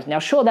recognized. Now,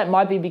 sure, that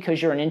might be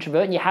because you're an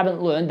introvert and you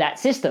haven't learned that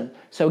system.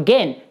 So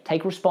again,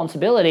 take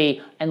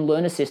responsibility and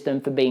learn a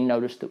system for being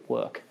noticed at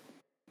work.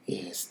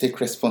 Yes, take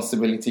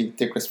responsibility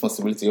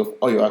of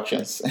all your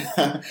actions,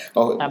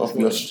 of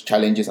your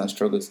challenges and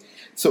struggles.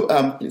 So,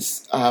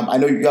 I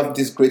know you have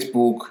this great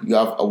book, you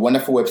have a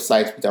wonderful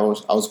website, which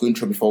I was going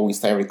through before we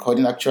started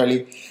recording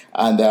actually,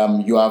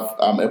 and you have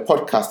a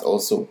podcast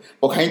also.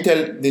 But can you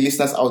tell the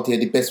listeners out there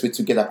the best way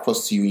to get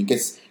across to you in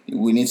case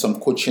we need some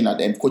coaching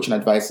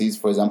advices,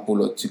 for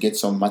example, or to get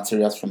some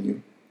materials from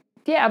you?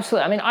 Yeah,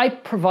 absolutely. I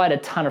provide a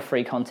ton of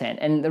free content,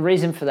 and the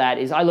reason for that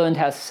is I learned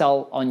how to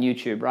sell on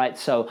YouTube, right?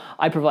 So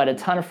I provide a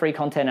ton of free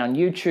content on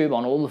YouTube,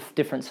 on all the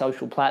different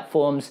social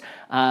platforms.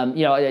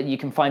 You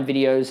can find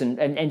videos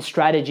and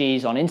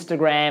strategies on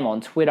Instagram,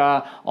 on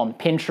Twitter, on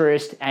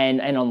Pinterest,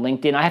 and on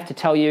LinkedIn. I have to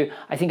tell you,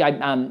 I think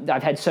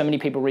I've had so many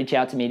people reach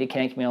out to me to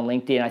connect me on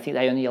LinkedIn. I think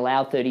they only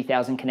allow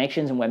 30,000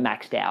 connections, and we're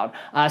maxed out.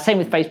 Same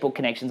with Facebook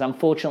connections.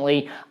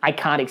 Unfortunately, I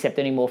can't accept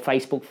any more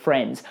Facebook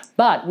friends,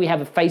 but we have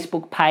a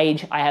Facebook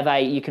page.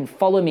 You can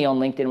follow me on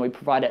LinkedIn. We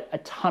provide a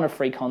ton of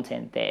free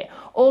content there.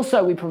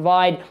 Also, we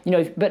provide,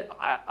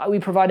 we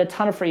provide a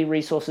ton of free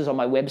resources on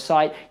my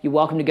website. You're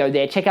welcome to go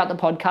there. Check out the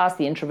podcast,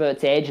 The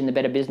Introvert's Edge and The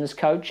Better Business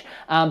Coach.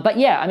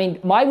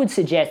 I would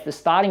suggest the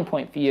starting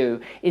point for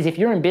you is if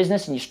you're in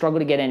business and you struggle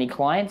to get any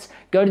clients,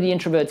 go to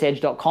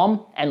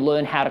theintrovertsedge.com and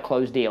learn how to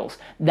close deals.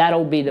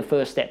 That'll be the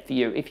first step for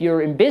you. If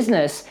you're in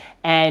business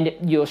and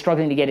you're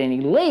struggling to get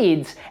any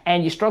leads,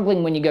 and you're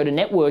struggling when you go to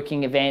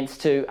networking events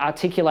to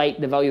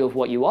articulate the value of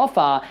what you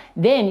offer,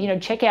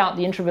 then check out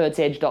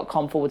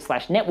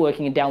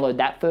theintrovertsedge.com/networking and download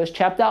that first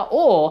chapter,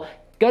 or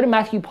go to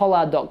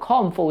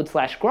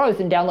matthewpollard.com/growth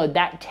and download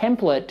that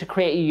template to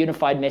create your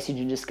unified message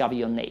and discover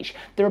your niche.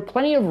 There are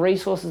plenty of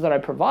resources that I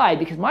provide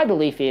because my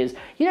belief is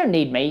you don't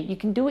need me, you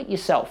can do it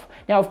yourself.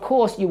 Now, of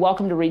course, you're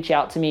welcome to reach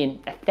out to me in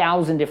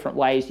 1,000 different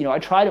ways. I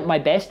tried my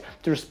best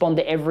to respond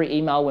to every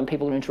email when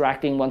people are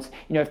interacting once,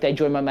 if they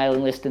join my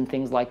mailing list and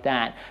things like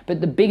that.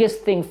 But the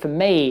biggest thing for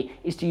me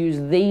is to use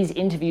these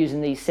interviews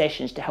and these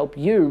sessions to help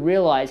you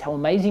realize how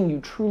amazing you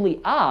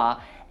truly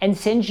are and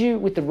send you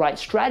with the right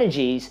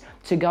strategies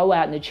to go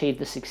out and achieve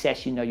the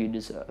success you know you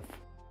deserve.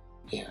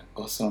 Yeah,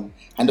 awesome.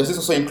 And does this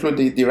also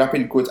include the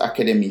Rapid Growth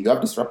Academy? You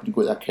have this Rapid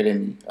Growth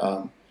Academy.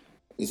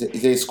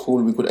 Is there a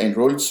school we could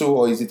enroll to,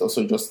 or is it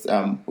also just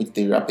with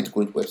the Rapid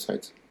Growth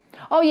website?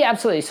 Oh, yeah,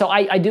 absolutely. So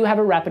I do have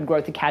a Rapid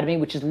Growth Academy,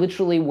 which is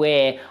literally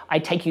where I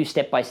take you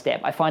step by step.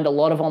 I find a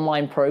lot of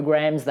online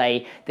programs,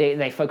 they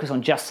focus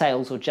on just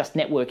sales or just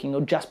networking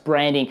or just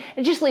branding.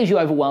 It just leaves you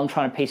overwhelmed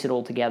trying to piece it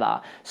all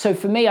together. So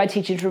for me, I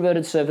teach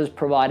introverted service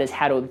providers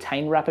how to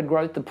obtain rapid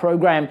growth. The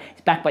program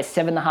is backed by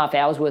 7.5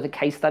 hours worth of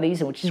case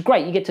studies, which is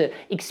great. You get to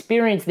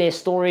experience their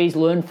stories,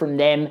 learn from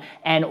them,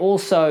 and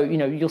also,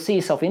 you'll see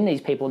yourself in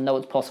these people and know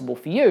it's possible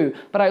for you.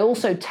 But I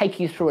also take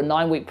you through a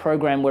 9-week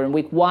program where in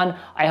week 1,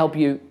 I help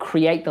you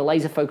create the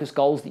laser focused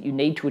goals that you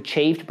need to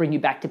achieve to bring you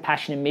back to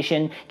passion and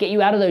mission, get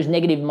you out of those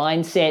negative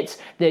mindsets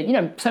that,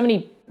 so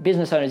many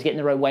business owners get in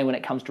their own way when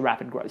it comes to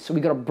rapid growth. So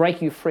we've got to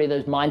break you free of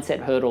those mindset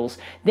hurdles,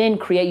 then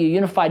create your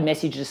unified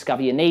message to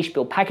discover your niche,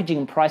 build packaging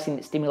and pricing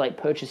that stimulate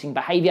purchasing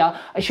behavior.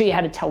 I show you how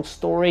to tell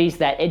stories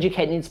that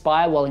educate and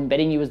inspire while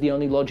embedding you as the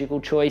only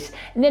logical choice,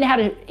 and then how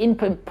to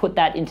put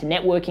that into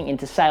networking,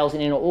 into sales,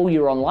 and into all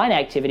your online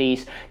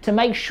activities to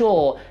make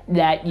sure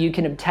that you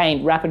can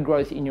obtain rapid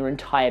growth in your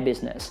entire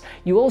business.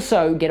 You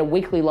also get a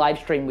weekly live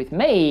stream with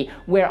me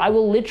where I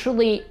will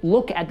literally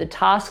look at the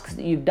tasks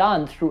that you've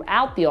done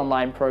throughout the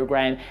online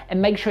program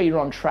and make sure you're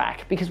on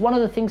track. Because one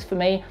of the things for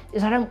me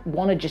is I don't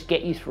want to just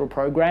get you through a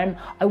program,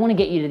 I want to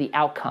get you to the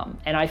outcome.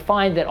 And I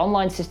find that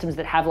online systems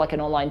that have like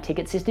an online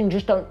ticket system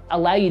just don't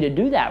allow you to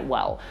do that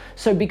well.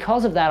 So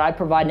because of that, I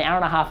provide an hour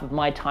and a half of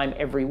my time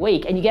every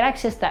week, and you get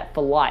access to that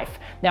for life.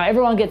 Now,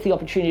 everyone gets the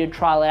opportunity to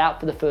trial it out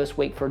for the first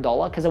week for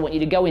 $1, because I want you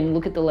to go in and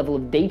look at the level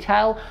of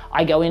detail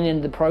I go in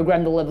the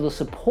program, the level of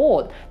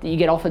support that you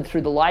get offered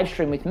through the live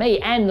stream with me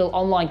and the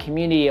online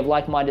community of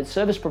like-minded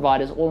service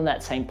providers all on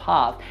that same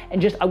path.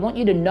 And I want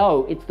you to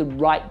know it's the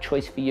right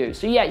choice for you.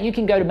 So yeah, you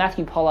can go to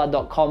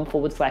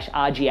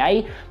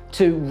matthewpollard.com/RGA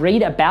to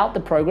read about the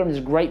program. There's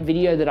a great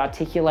video that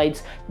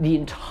articulates the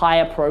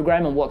entire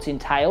program and what's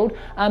entailed.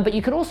 But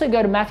you could also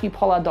go to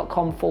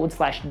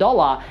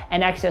matthewpollard.com/dollar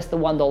and access the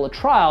 $1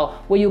 trial,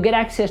 where you'll get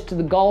access to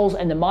the goals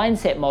and the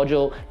mindset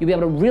module. You'll be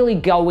able to really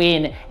go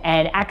in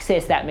and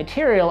access that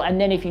material. And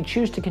then if you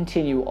choose to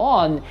continue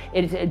on,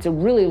 it's a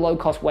really low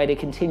cost way to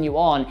continue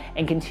on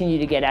and continue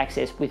to get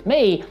access with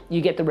me.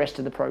 You get the rest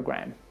of the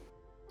program.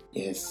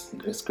 Yes,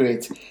 that's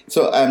great.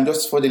 So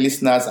just for the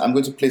listeners, I'm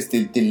going to place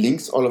the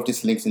links, all of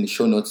these links in the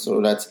show notes,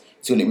 so that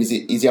it's going to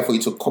be easier for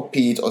you to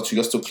copy it or to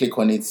just to click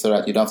on it, so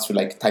that you don't have to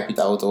type it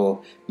out or,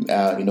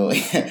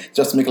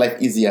 just to make life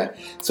easier.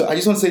 So I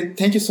just want to say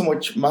thank you so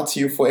much,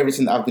 Matthew, for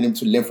everything I've been able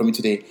to learn from you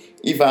today.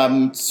 If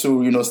I'm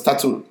to, start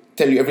to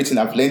tell you everything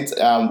I've learned,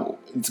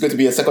 it's going to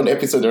be a second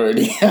episode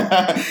already.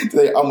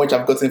 Today, how much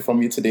I've gotten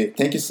from you today.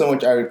 Thank you so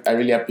much. I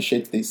really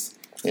appreciate this.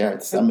 Yeah,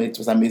 it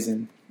was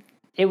amazing.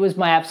 It was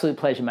my absolute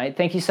pleasure, mate.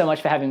 Thank you so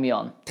much for having me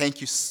on. Thank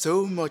you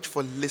so much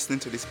for listening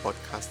to this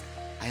podcast.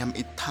 I am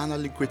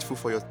eternally grateful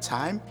for your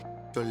time,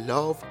 your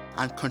love,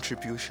 and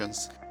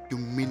contributions. You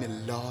mean a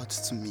lot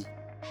to me.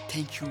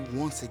 Thank you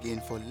once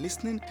again for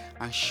listening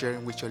and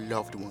sharing with your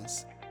loved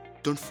ones.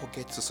 Don't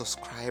forget to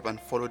subscribe and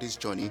follow this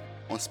journey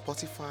on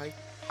Spotify,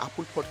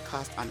 Apple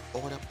Podcasts, and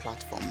other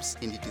platforms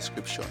in the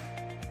description.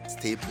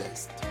 Stay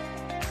blessed.